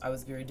 as I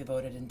was very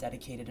devoted and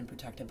dedicated and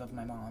protective of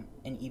my mom,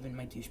 and even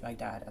my douchebag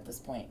dad at this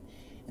point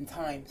in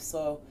time.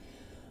 So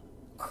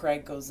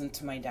Craig goes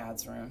into my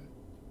dad's room.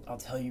 I'll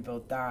tell you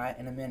about that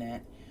in a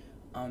minute.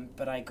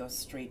 But I go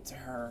straight to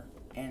her,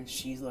 and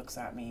she looks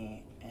at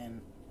me,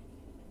 and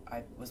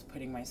I was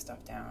putting my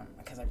stuff down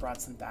because I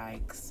brought some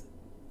bags.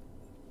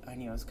 I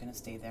knew I was going to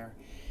stay there.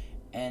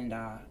 And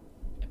I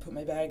put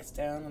my bags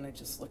down, and I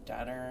just looked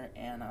at her,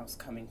 and I was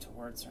coming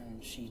towards her,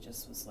 and she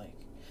just was like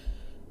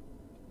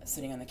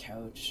sitting on the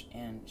couch,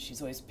 and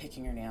she's always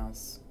picking her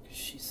nails because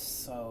she's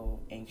so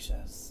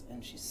anxious,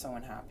 and she's so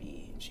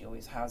unhappy, and she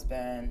always has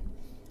been,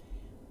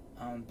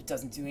 but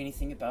doesn't do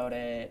anything about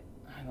it.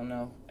 I don't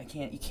know.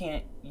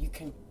 You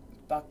can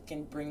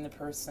fucking bring the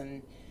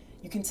person,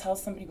 you can tell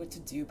somebody what to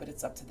do, but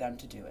it's up to them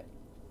to do it.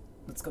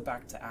 Let's go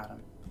back to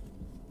Adam.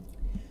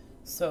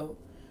 So,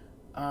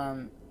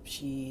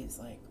 she's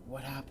like,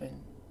 what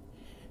happened?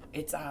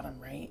 It's Adam,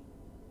 right?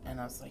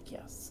 And I was like,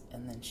 yes.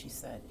 And then she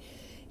said,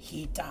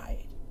 he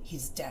died.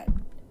 He's dead.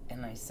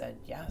 And I said,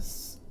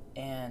 yes.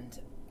 And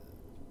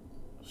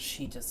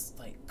she just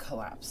like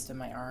collapsed in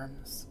my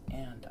arms.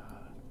 And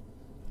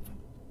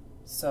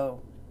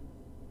so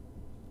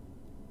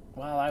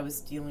while I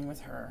was dealing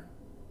with her,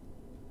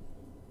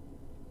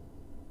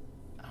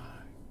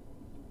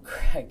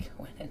 Craig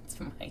went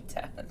into my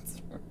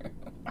dad's room.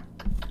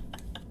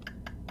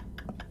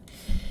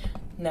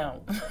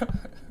 No.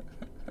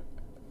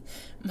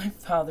 My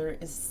father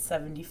is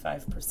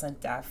 75%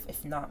 deaf,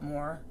 if not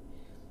more.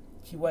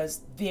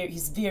 He's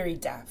very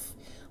deaf.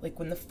 Like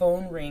when the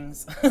phone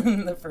rings,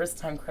 the first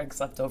time Craig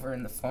slept over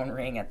and the phone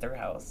rang at their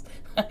house,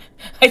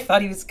 I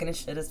thought he was gonna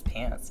shit his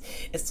pants.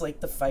 It's like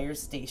the fire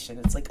station.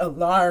 It's like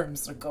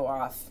alarms would go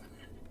off.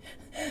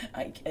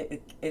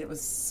 It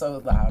was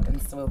so loud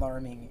and so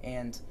alarming,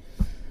 and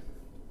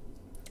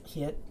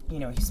he had,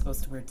 he's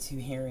supposed to wear 2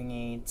 hearing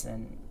aids,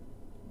 and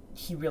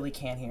he really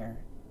can't hear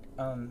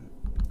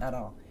at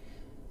all.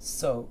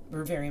 So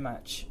we're very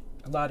much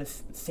a lot of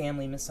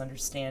family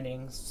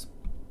misunderstandings,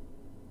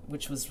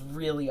 which was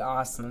really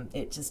awesome.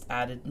 It just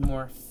added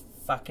more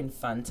fucking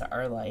fun to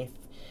our life.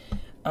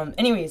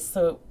 Anyways,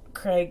 so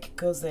Craig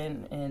goes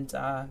in and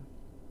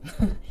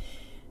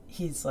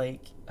he's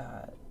like,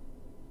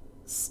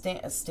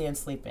 Stan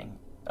sleeping.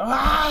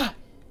 Ah!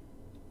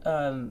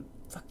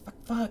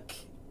 Fuck.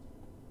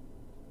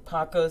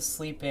 Paco's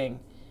sleeping.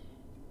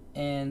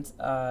 And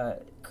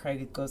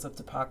Craig goes up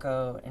to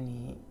Paco,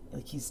 and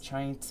he's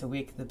trying to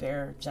wake the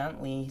bear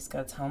gently. He's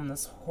got to tell him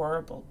this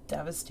horrible,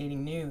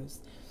 devastating news.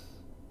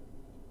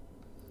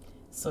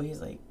 So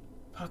he's like,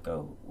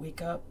 Paco,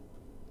 wake up.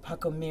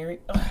 Paco,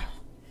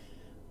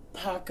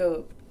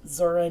 Paco,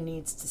 Zora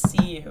needs to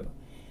see you.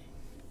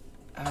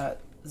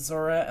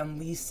 Zora and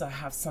Lisa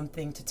have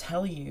something to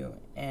tell you.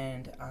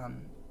 And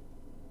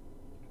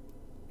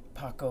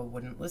Paco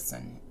wouldn't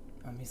listen.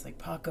 He's like,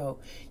 Paco,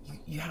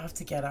 you have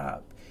to get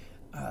up.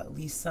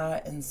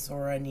 Lisa and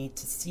Zora need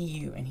to see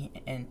you.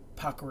 And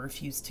Paco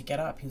refused to get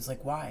up. He was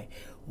like, why?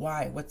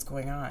 What's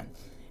going on?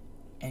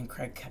 And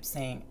Craig kept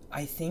saying,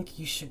 I think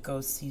you should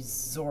go see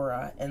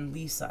Zora and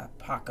Lisa,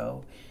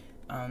 Paco.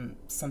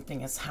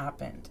 Something has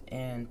happened.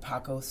 And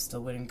Paco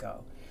still wouldn't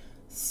go.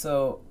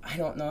 So I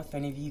don't know if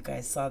any of you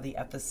guys saw the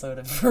episode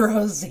of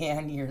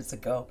Roseanne years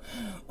ago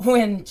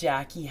when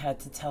Jackie had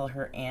to tell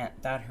her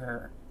aunt that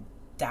her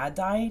dad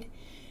died.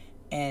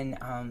 And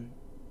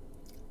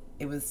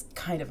it was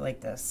kind of like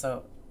this.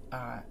 So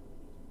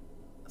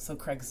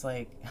Craig's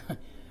like,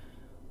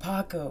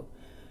 Paco,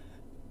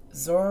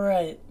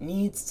 Zora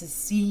needs to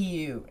see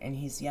you. And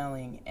he's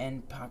yelling.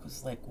 And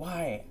Paco's like,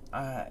 why?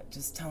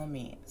 Just tell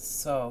me.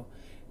 So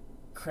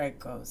Craig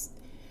goes,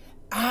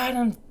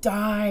 Adam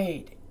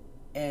died.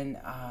 And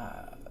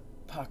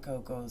Paco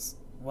goes,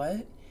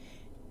 what?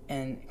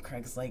 And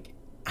Craig's like,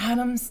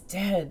 Adam's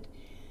dead.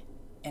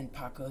 And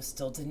Paco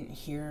still didn't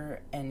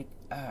hear. And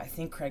I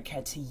think Craig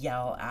had to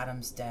yell,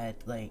 Adam's dead,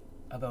 like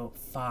about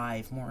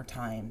 5 more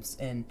times.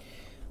 And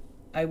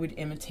I would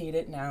imitate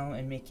it now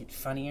and make it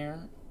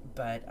funnier.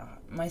 But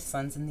my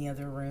son's in the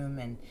other room,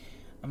 and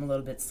I'm a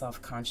little bit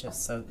self-conscious.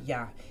 So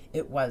yeah,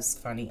 it was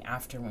funny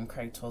after when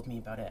Craig told me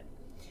about it.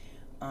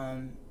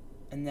 And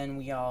then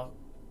we all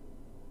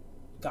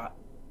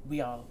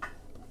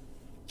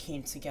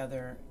came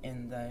together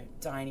in the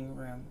dining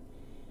room,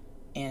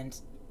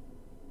 and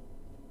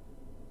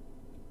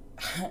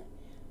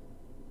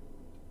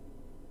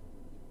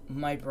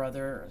my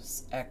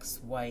brother's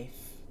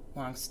ex-wife,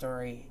 long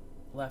story,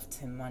 left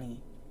him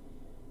money.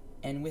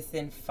 And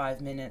within 5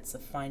 minutes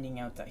of finding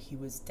out that he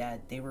was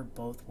dead, they were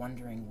both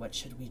wondering, what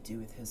should we do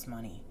with his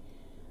money?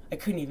 I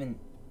couldn't even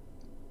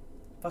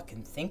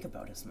fucking think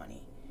about his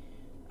money.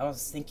 I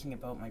was thinking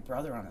about my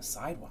brother on a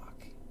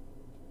sidewalk,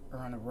 or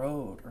on a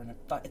road, or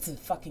it's a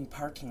fucking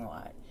parking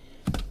lot.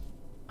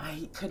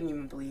 I couldn't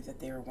even believe that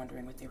they were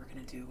wondering what they were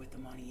going to do with the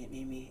money. It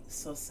made me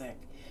so sick.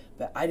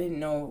 But I didn't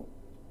know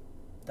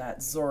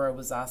that Zora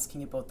was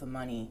asking about the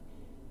money.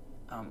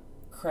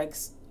 Craig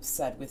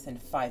said within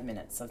 5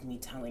 minutes of me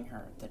telling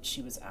her that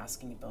she was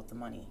asking about the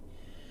money.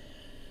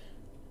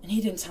 And he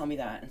didn't tell me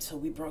that until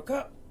we broke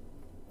up.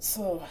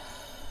 So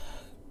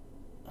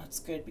that's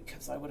good,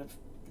 because I would have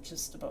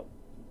just about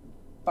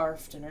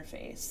barfed in her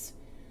face.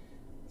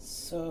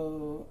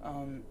 So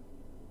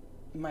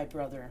my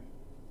brother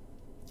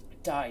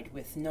died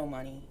with no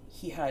money.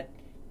 He had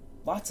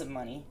lots of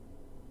money,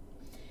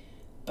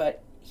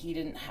 but he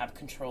didn't have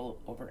control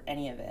over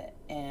any of it.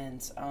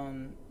 And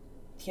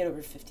he had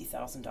over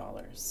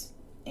 $50,000.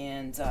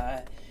 And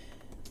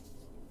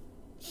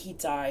he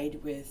died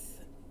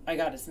with, I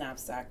got his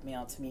knapsack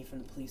mailed to me from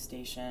the police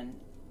station,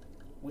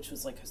 which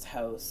was like his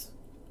house,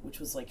 which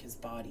was like his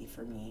body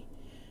for me.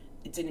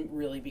 It didn't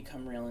really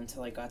become real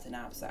until I got the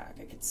knapsack.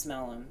 I could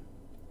smell him,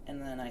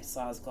 and then I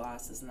saw his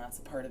glasses, and that's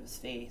a part of his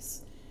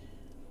face.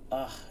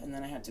 And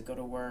then I had to go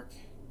to work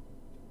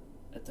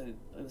it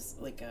was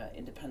like a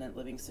independent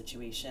living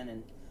situation,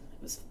 and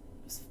it was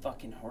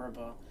fucking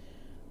horrible.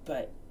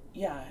 But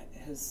yeah,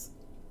 his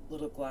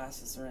little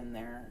glasses are in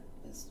there.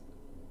 His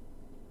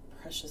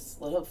precious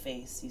little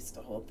face used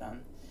to hold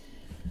them.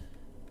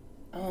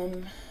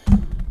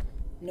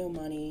 No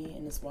money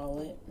in his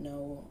wallet,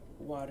 no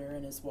water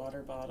in his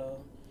water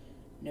bottle,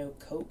 no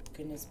Coke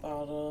in his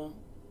bottle,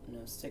 no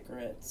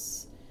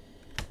cigarettes,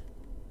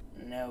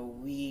 no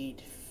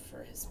weed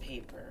for his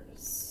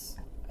papers.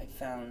 I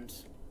found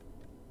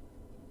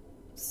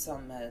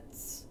some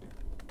meds.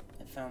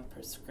 I found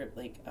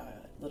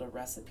little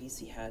recipes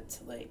he had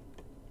to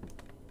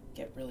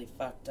get really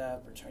fucked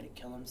up or try to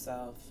kill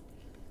himself.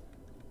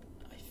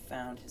 I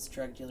found his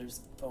drug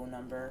dealer's phone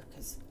number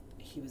because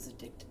he was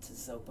addicted to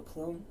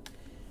Zopiclone.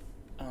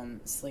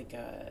 It's like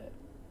a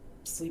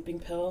sleeping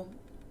pill.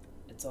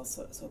 It's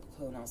also,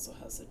 Zopiclone also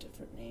has a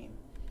different name.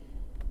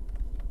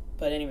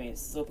 But anyways,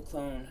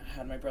 Zopiclone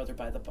had my brother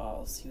by the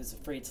balls. He was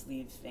afraid to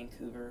leave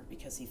Vancouver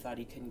because he thought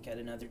he couldn't get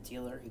another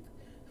dealer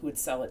who would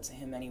sell it to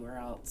him anywhere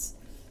else.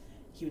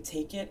 He would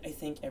take it, I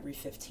think, every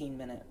 15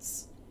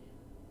 minutes.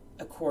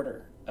 A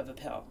quarter of a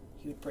pill.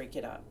 He would break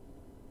it up.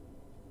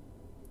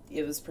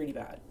 It was pretty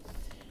bad.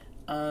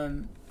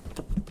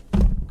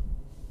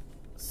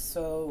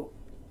 So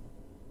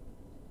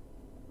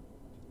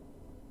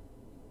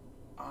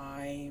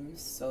I'm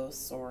so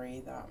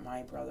sorry that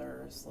my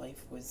brother's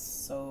life was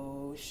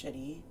so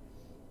shitty.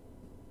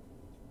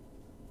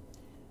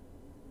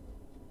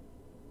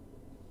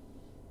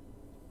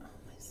 Oh,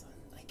 my son.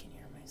 I can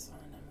hear my son.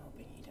 I'm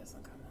hoping he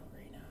doesn't come out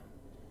right now.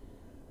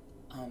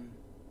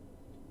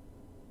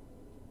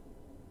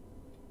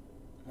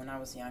 When I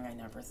was young, I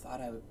never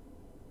thought I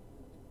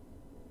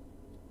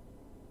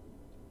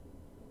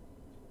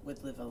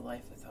would live a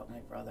life without my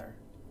brother.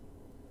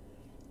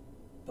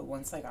 But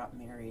once I got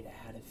married,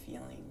 I had a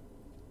feeling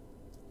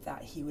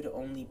that he would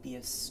only be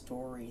a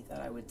story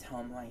that I would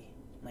tell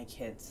my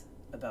kids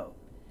about.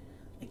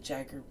 Like,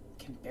 Jagger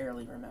can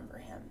barely remember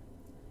him.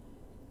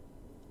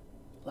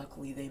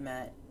 Luckily they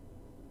met.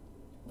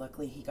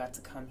 Luckily he got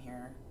to come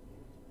here.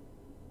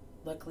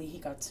 Luckily he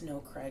got to know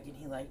Craig and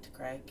he liked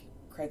Craig.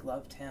 Craig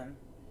loved him.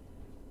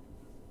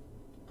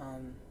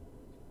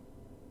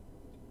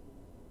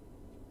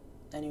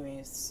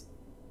 Anyways,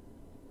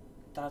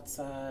 that's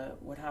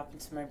what happened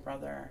to my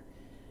brother.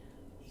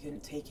 He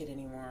couldn't take it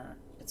anymore.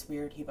 It's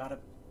weird. He bought a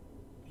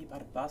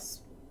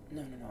bus.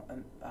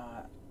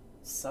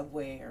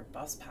 Subway or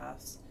bus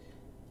pass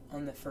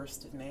on the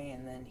 1st of May,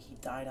 and then he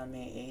died on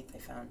May 8th. I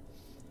found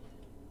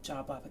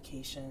job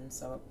application.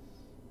 So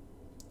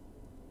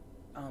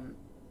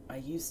I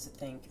used to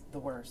think the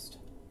worst.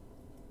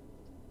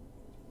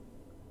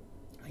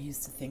 I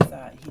used to think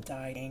that he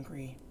died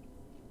angry,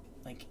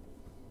 like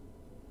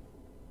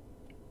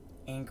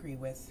angry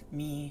with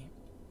me,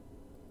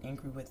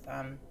 angry with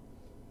them,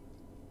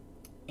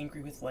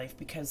 angry with life,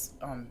 because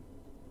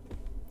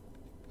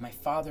my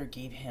father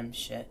gave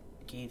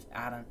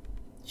Adam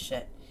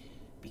shit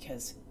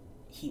because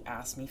he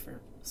asked me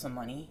for some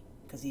money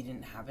because he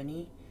didn't have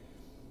any,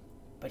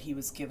 but he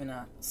was given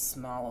a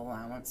small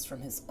allowance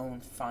from his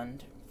own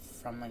fund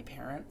from my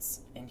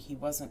parents, and he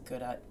wasn't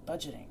good at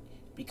budgeting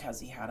because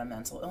he had a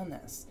mental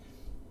illness.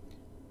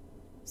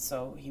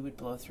 So he would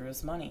blow through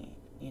his money,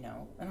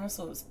 and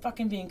also it was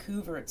fucking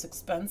Vancouver, it's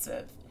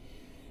expensive.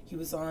 He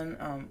was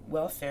on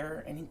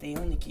welfare, and they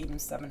only gave him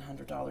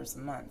 $700 a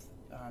month,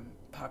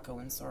 Paco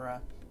and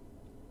Sora.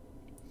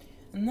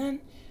 And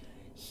then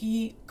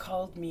he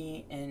called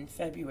me in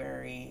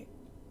February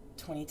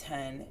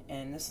 2010,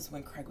 and this is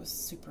when Craig was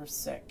super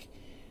sick.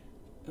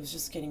 It was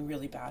just getting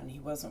really bad, and he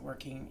wasn't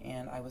working,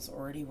 and I was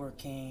already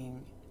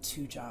working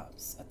 2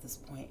 jobs at this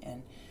point,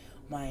 and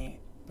my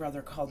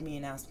brother called me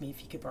and asked me if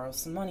he could borrow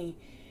some money,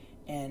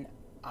 and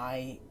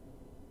I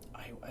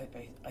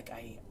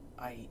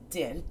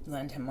did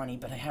lend him money,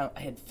 but I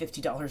had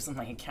 $50 in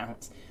my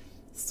account,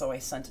 so I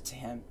sent it to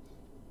him.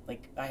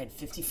 Like, I had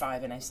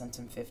 55 and I sent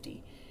him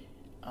 50,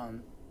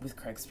 with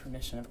Craig's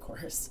permission, of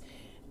course.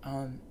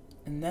 And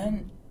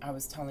then I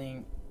was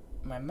telling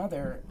my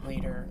mother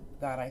later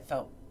that I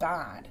felt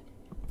bad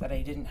that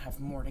I didn't have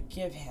more to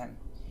give him.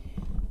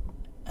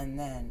 And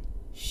then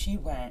she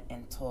went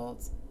and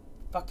told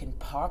fucking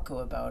Paco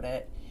about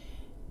it.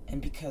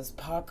 And because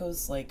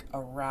Paco's like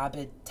a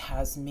rabid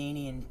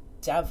Tasmanian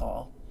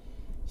devil,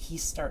 he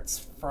starts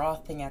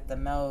frothing at the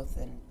mouth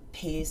and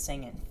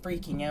pacing and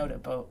freaking out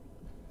about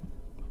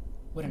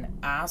what an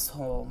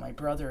asshole my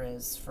brother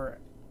is for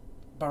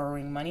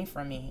borrowing money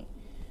from me.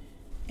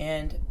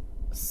 And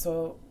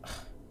so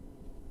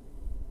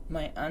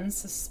my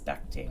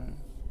unsuspecting,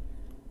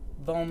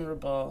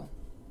 vulnerable,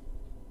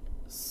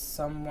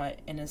 somewhat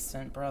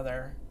innocent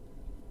brother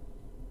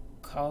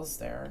calls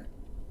there,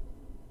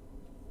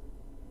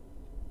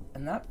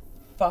 and that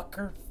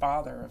fucker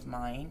father of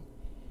mine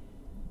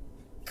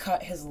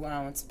cut his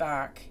allowance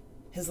back,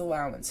 his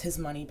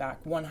money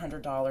back,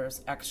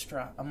 $100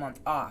 extra a month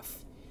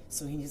off.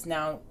 So he's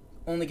now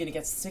only going to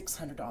get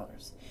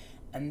 $600.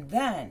 And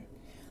then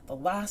the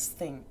last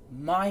thing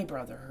my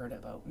brother heard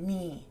about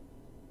me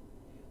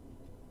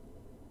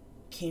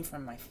came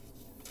from my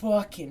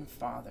fucking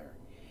father.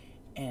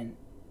 And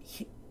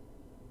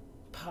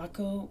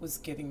Paco was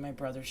giving my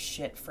brother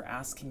shit for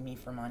asking me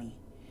for money.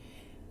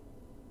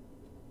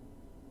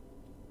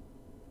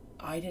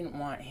 I didn't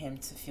want him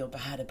to feel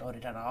bad about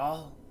it at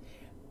all.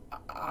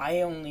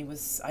 I only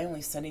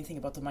said anything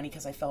about the money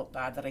because I felt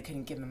bad that I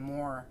couldn't give him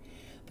more.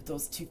 But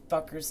those 2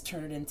 fuckers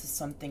turned it into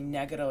something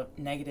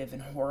negative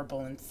and horrible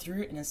and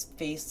threw it in his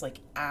face like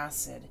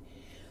acid.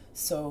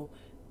 So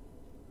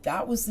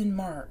that was in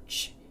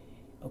March,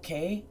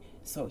 okay?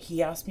 So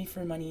he asked me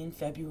for money in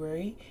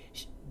February.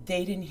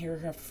 They didn't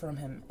hear from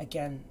him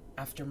again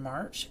after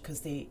March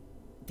because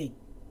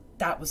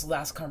that was the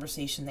last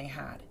conversation they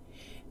had.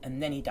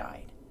 And then he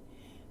died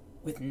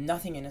with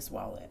nothing in his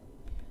wallet.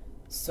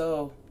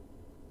 So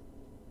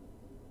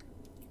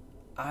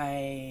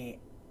I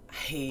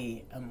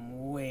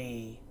am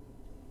way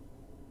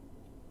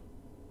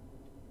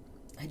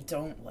I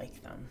don't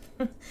like them.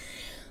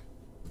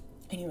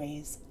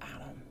 Anyways,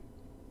 Adam.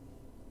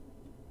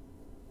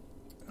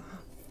 Oh,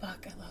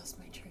 fuck, I lost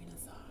my train of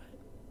thought.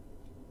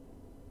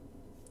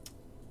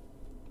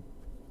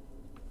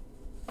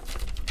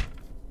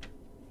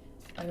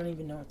 I don't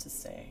even know what to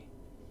say.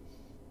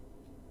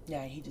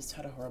 Yeah, he just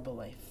had a horrible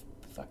life.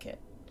 Fuck it.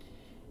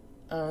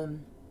 I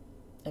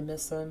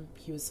miss him.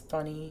 He was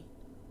funny.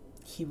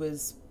 He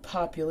was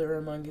popular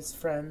among his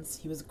friends.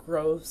 He was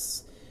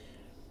gross.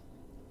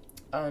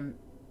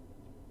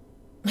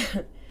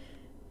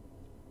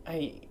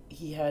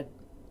 He had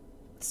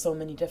so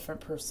many different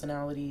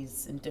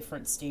personalities in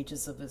different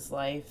stages of his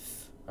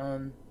life.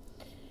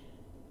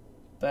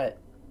 But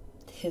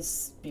his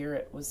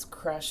spirit was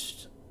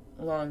crushed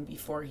long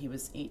before he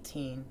was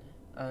 18.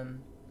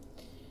 And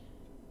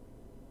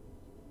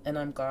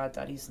I'm glad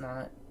that he's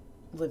not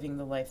living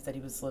the life that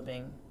he was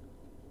living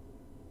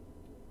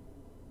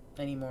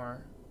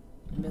anymore.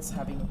 I miss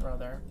having a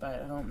brother,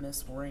 but I don't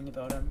miss worrying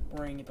about him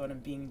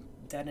being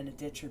dead in a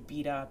ditch or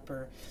beat up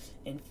or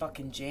in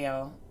fucking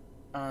jail.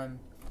 It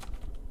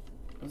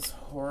was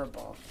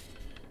horrible.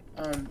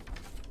 I'm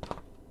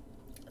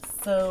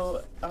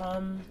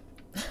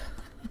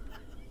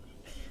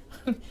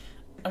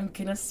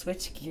gonna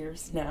switch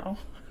gears now.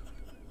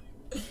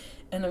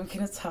 And I'm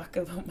gonna talk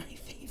about my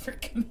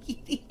favorite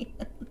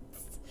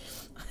comedians.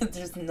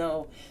 There's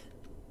no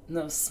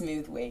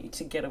smooth way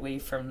to get away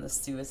from the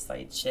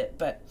suicide shit,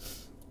 but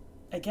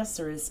I guess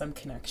there is some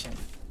connection.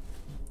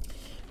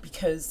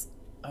 Because,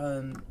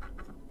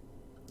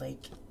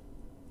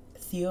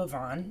 Theo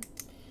Von,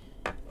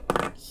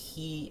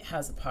 he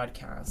has a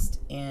podcast,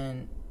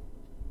 and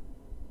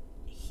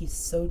he's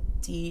so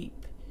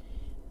deep,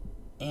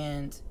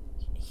 and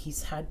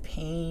he's had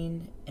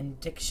pain and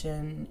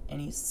addiction,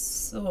 and he's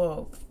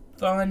so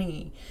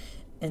funny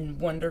and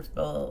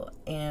wonderful,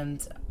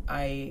 and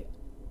I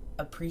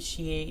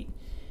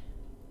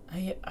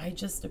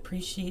just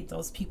appreciate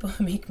those people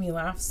who make me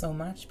laugh so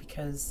much,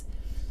 because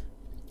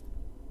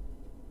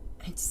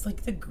it's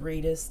like the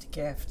greatest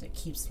gift. It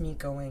keeps me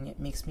going. It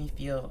makes me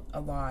feel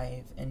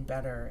alive and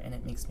better, and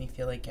it makes me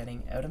feel like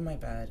getting out of my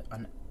bed,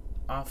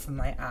 off of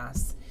my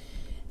ass,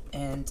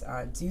 and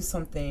do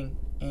something.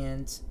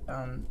 And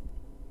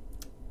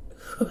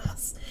who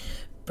else?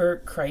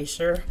 Bert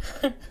Kreischer.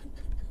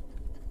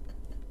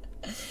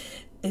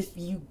 If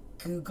you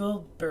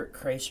Google Bert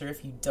Kreischer,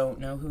 if you don't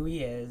know who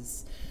he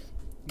is,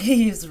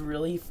 he's a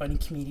really funny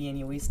comedian.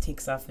 He always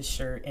takes off his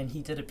shirt, and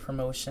he did a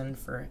promotion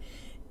for,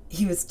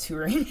 he was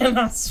touring in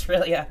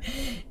Australia,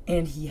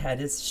 and he had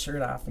his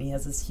shirt off, and he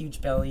has this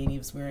huge belly, and he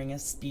was wearing a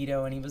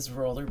Speedo, and he was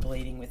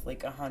rollerblading with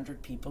like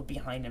 100 people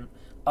behind him,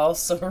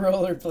 also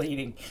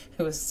rollerblading.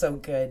 It was so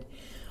good.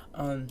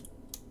 I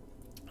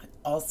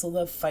also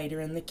love Fighter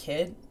and the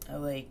Kid. I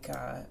like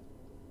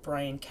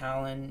Brian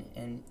Callen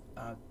and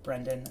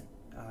Brendan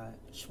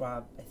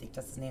Schwab, I think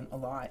that's his name, a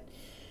lot.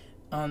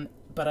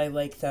 But I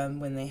like them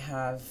when they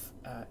have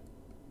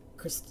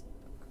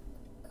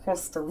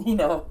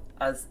Cristalino,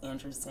 as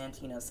Andrew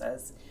Santino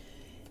says.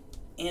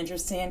 Andrew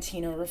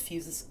Santino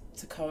refuses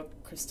to call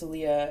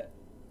Crystalia.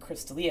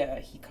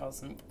 He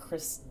calls him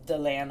Chris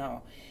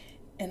Delano.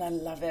 And I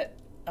love it.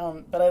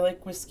 But I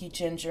like Whiskey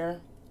Ginger.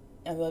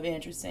 I love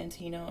Andrew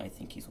Santino. I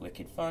think he's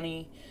wicked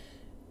funny.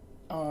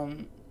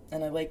 And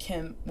I like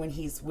him when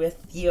he's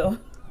with Theo.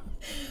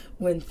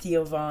 When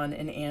Theo Von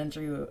and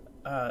Andrew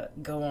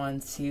go on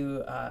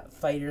to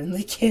Fighter and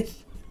the Kid.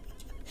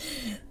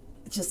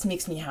 It just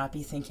makes me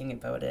happy thinking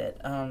about it.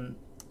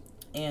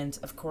 And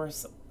of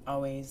course,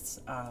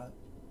 always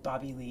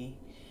Bobby Lee.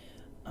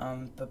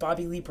 But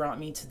Bobby Lee brought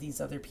me to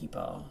these other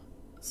people.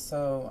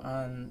 So,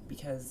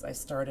 because I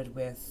started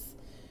with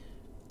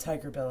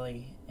Tiger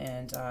Belly,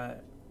 and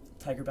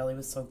Tiger Belly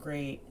was so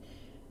great.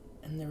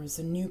 And there was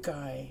a new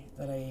guy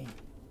that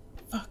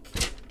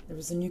there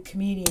was a new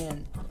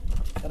comedian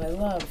that I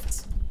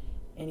loved.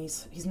 And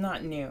he's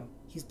not new.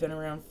 He's been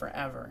around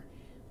forever.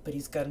 But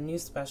he's got a new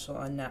special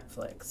on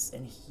Netflix.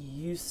 And he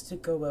used to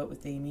go out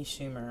with Amy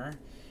Schumer.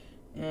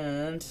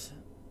 And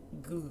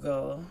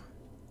Google.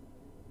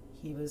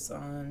 He was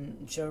on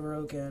Joe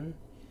Rogan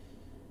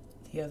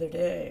the other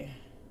day.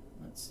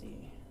 Let's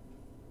see.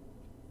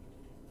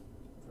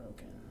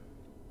 Rogan.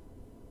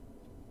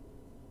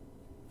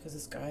 Because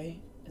this guy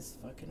is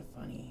fucking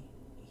funny.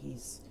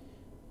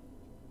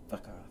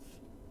 Fuck off.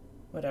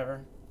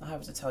 Whatever. I'll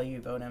have to tell you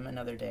about him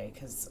another day,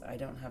 because I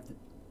don't have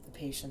the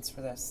patience for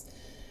this.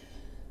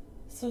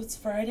 So it's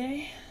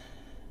Friday.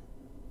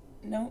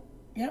 Nope.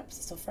 Yep,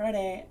 still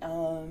Friday.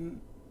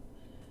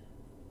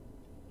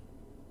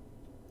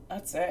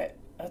 That's it.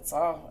 That's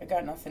all. I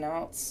got nothing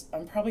else.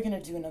 I'm probably going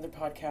to do another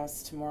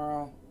podcast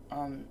tomorrow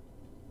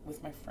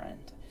with my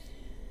friend.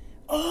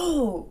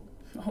 Oh,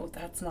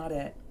 that's not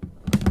it.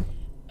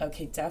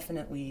 Okay,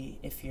 definitely,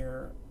 if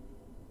you're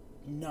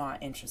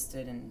not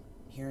interested in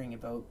hearing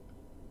about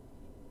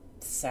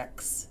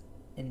sex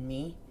and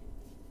me,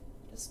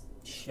 just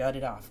shut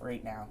it off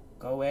right now.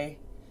 Go away.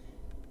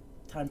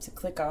 Time to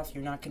click off.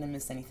 You're not going to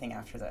miss anything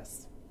after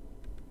this.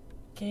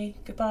 Okay,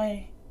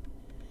 goodbye.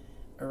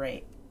 All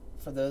right.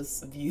 for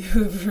those of you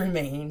who've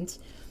remained,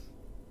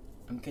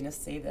 I'm going to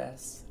say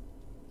this,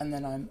 and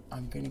then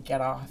I'm going to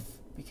get off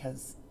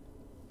because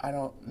I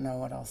don't know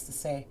what else to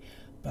say.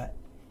 But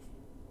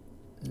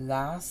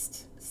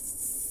last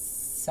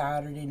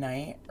Saturday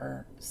night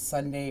or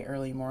Sunday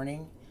early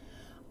morning,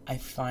 I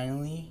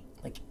finally,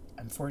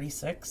 I'm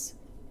 46,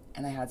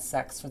 and I had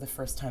sex for the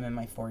first time in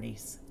my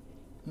 40s.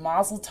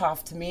 Mazel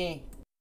tov to me.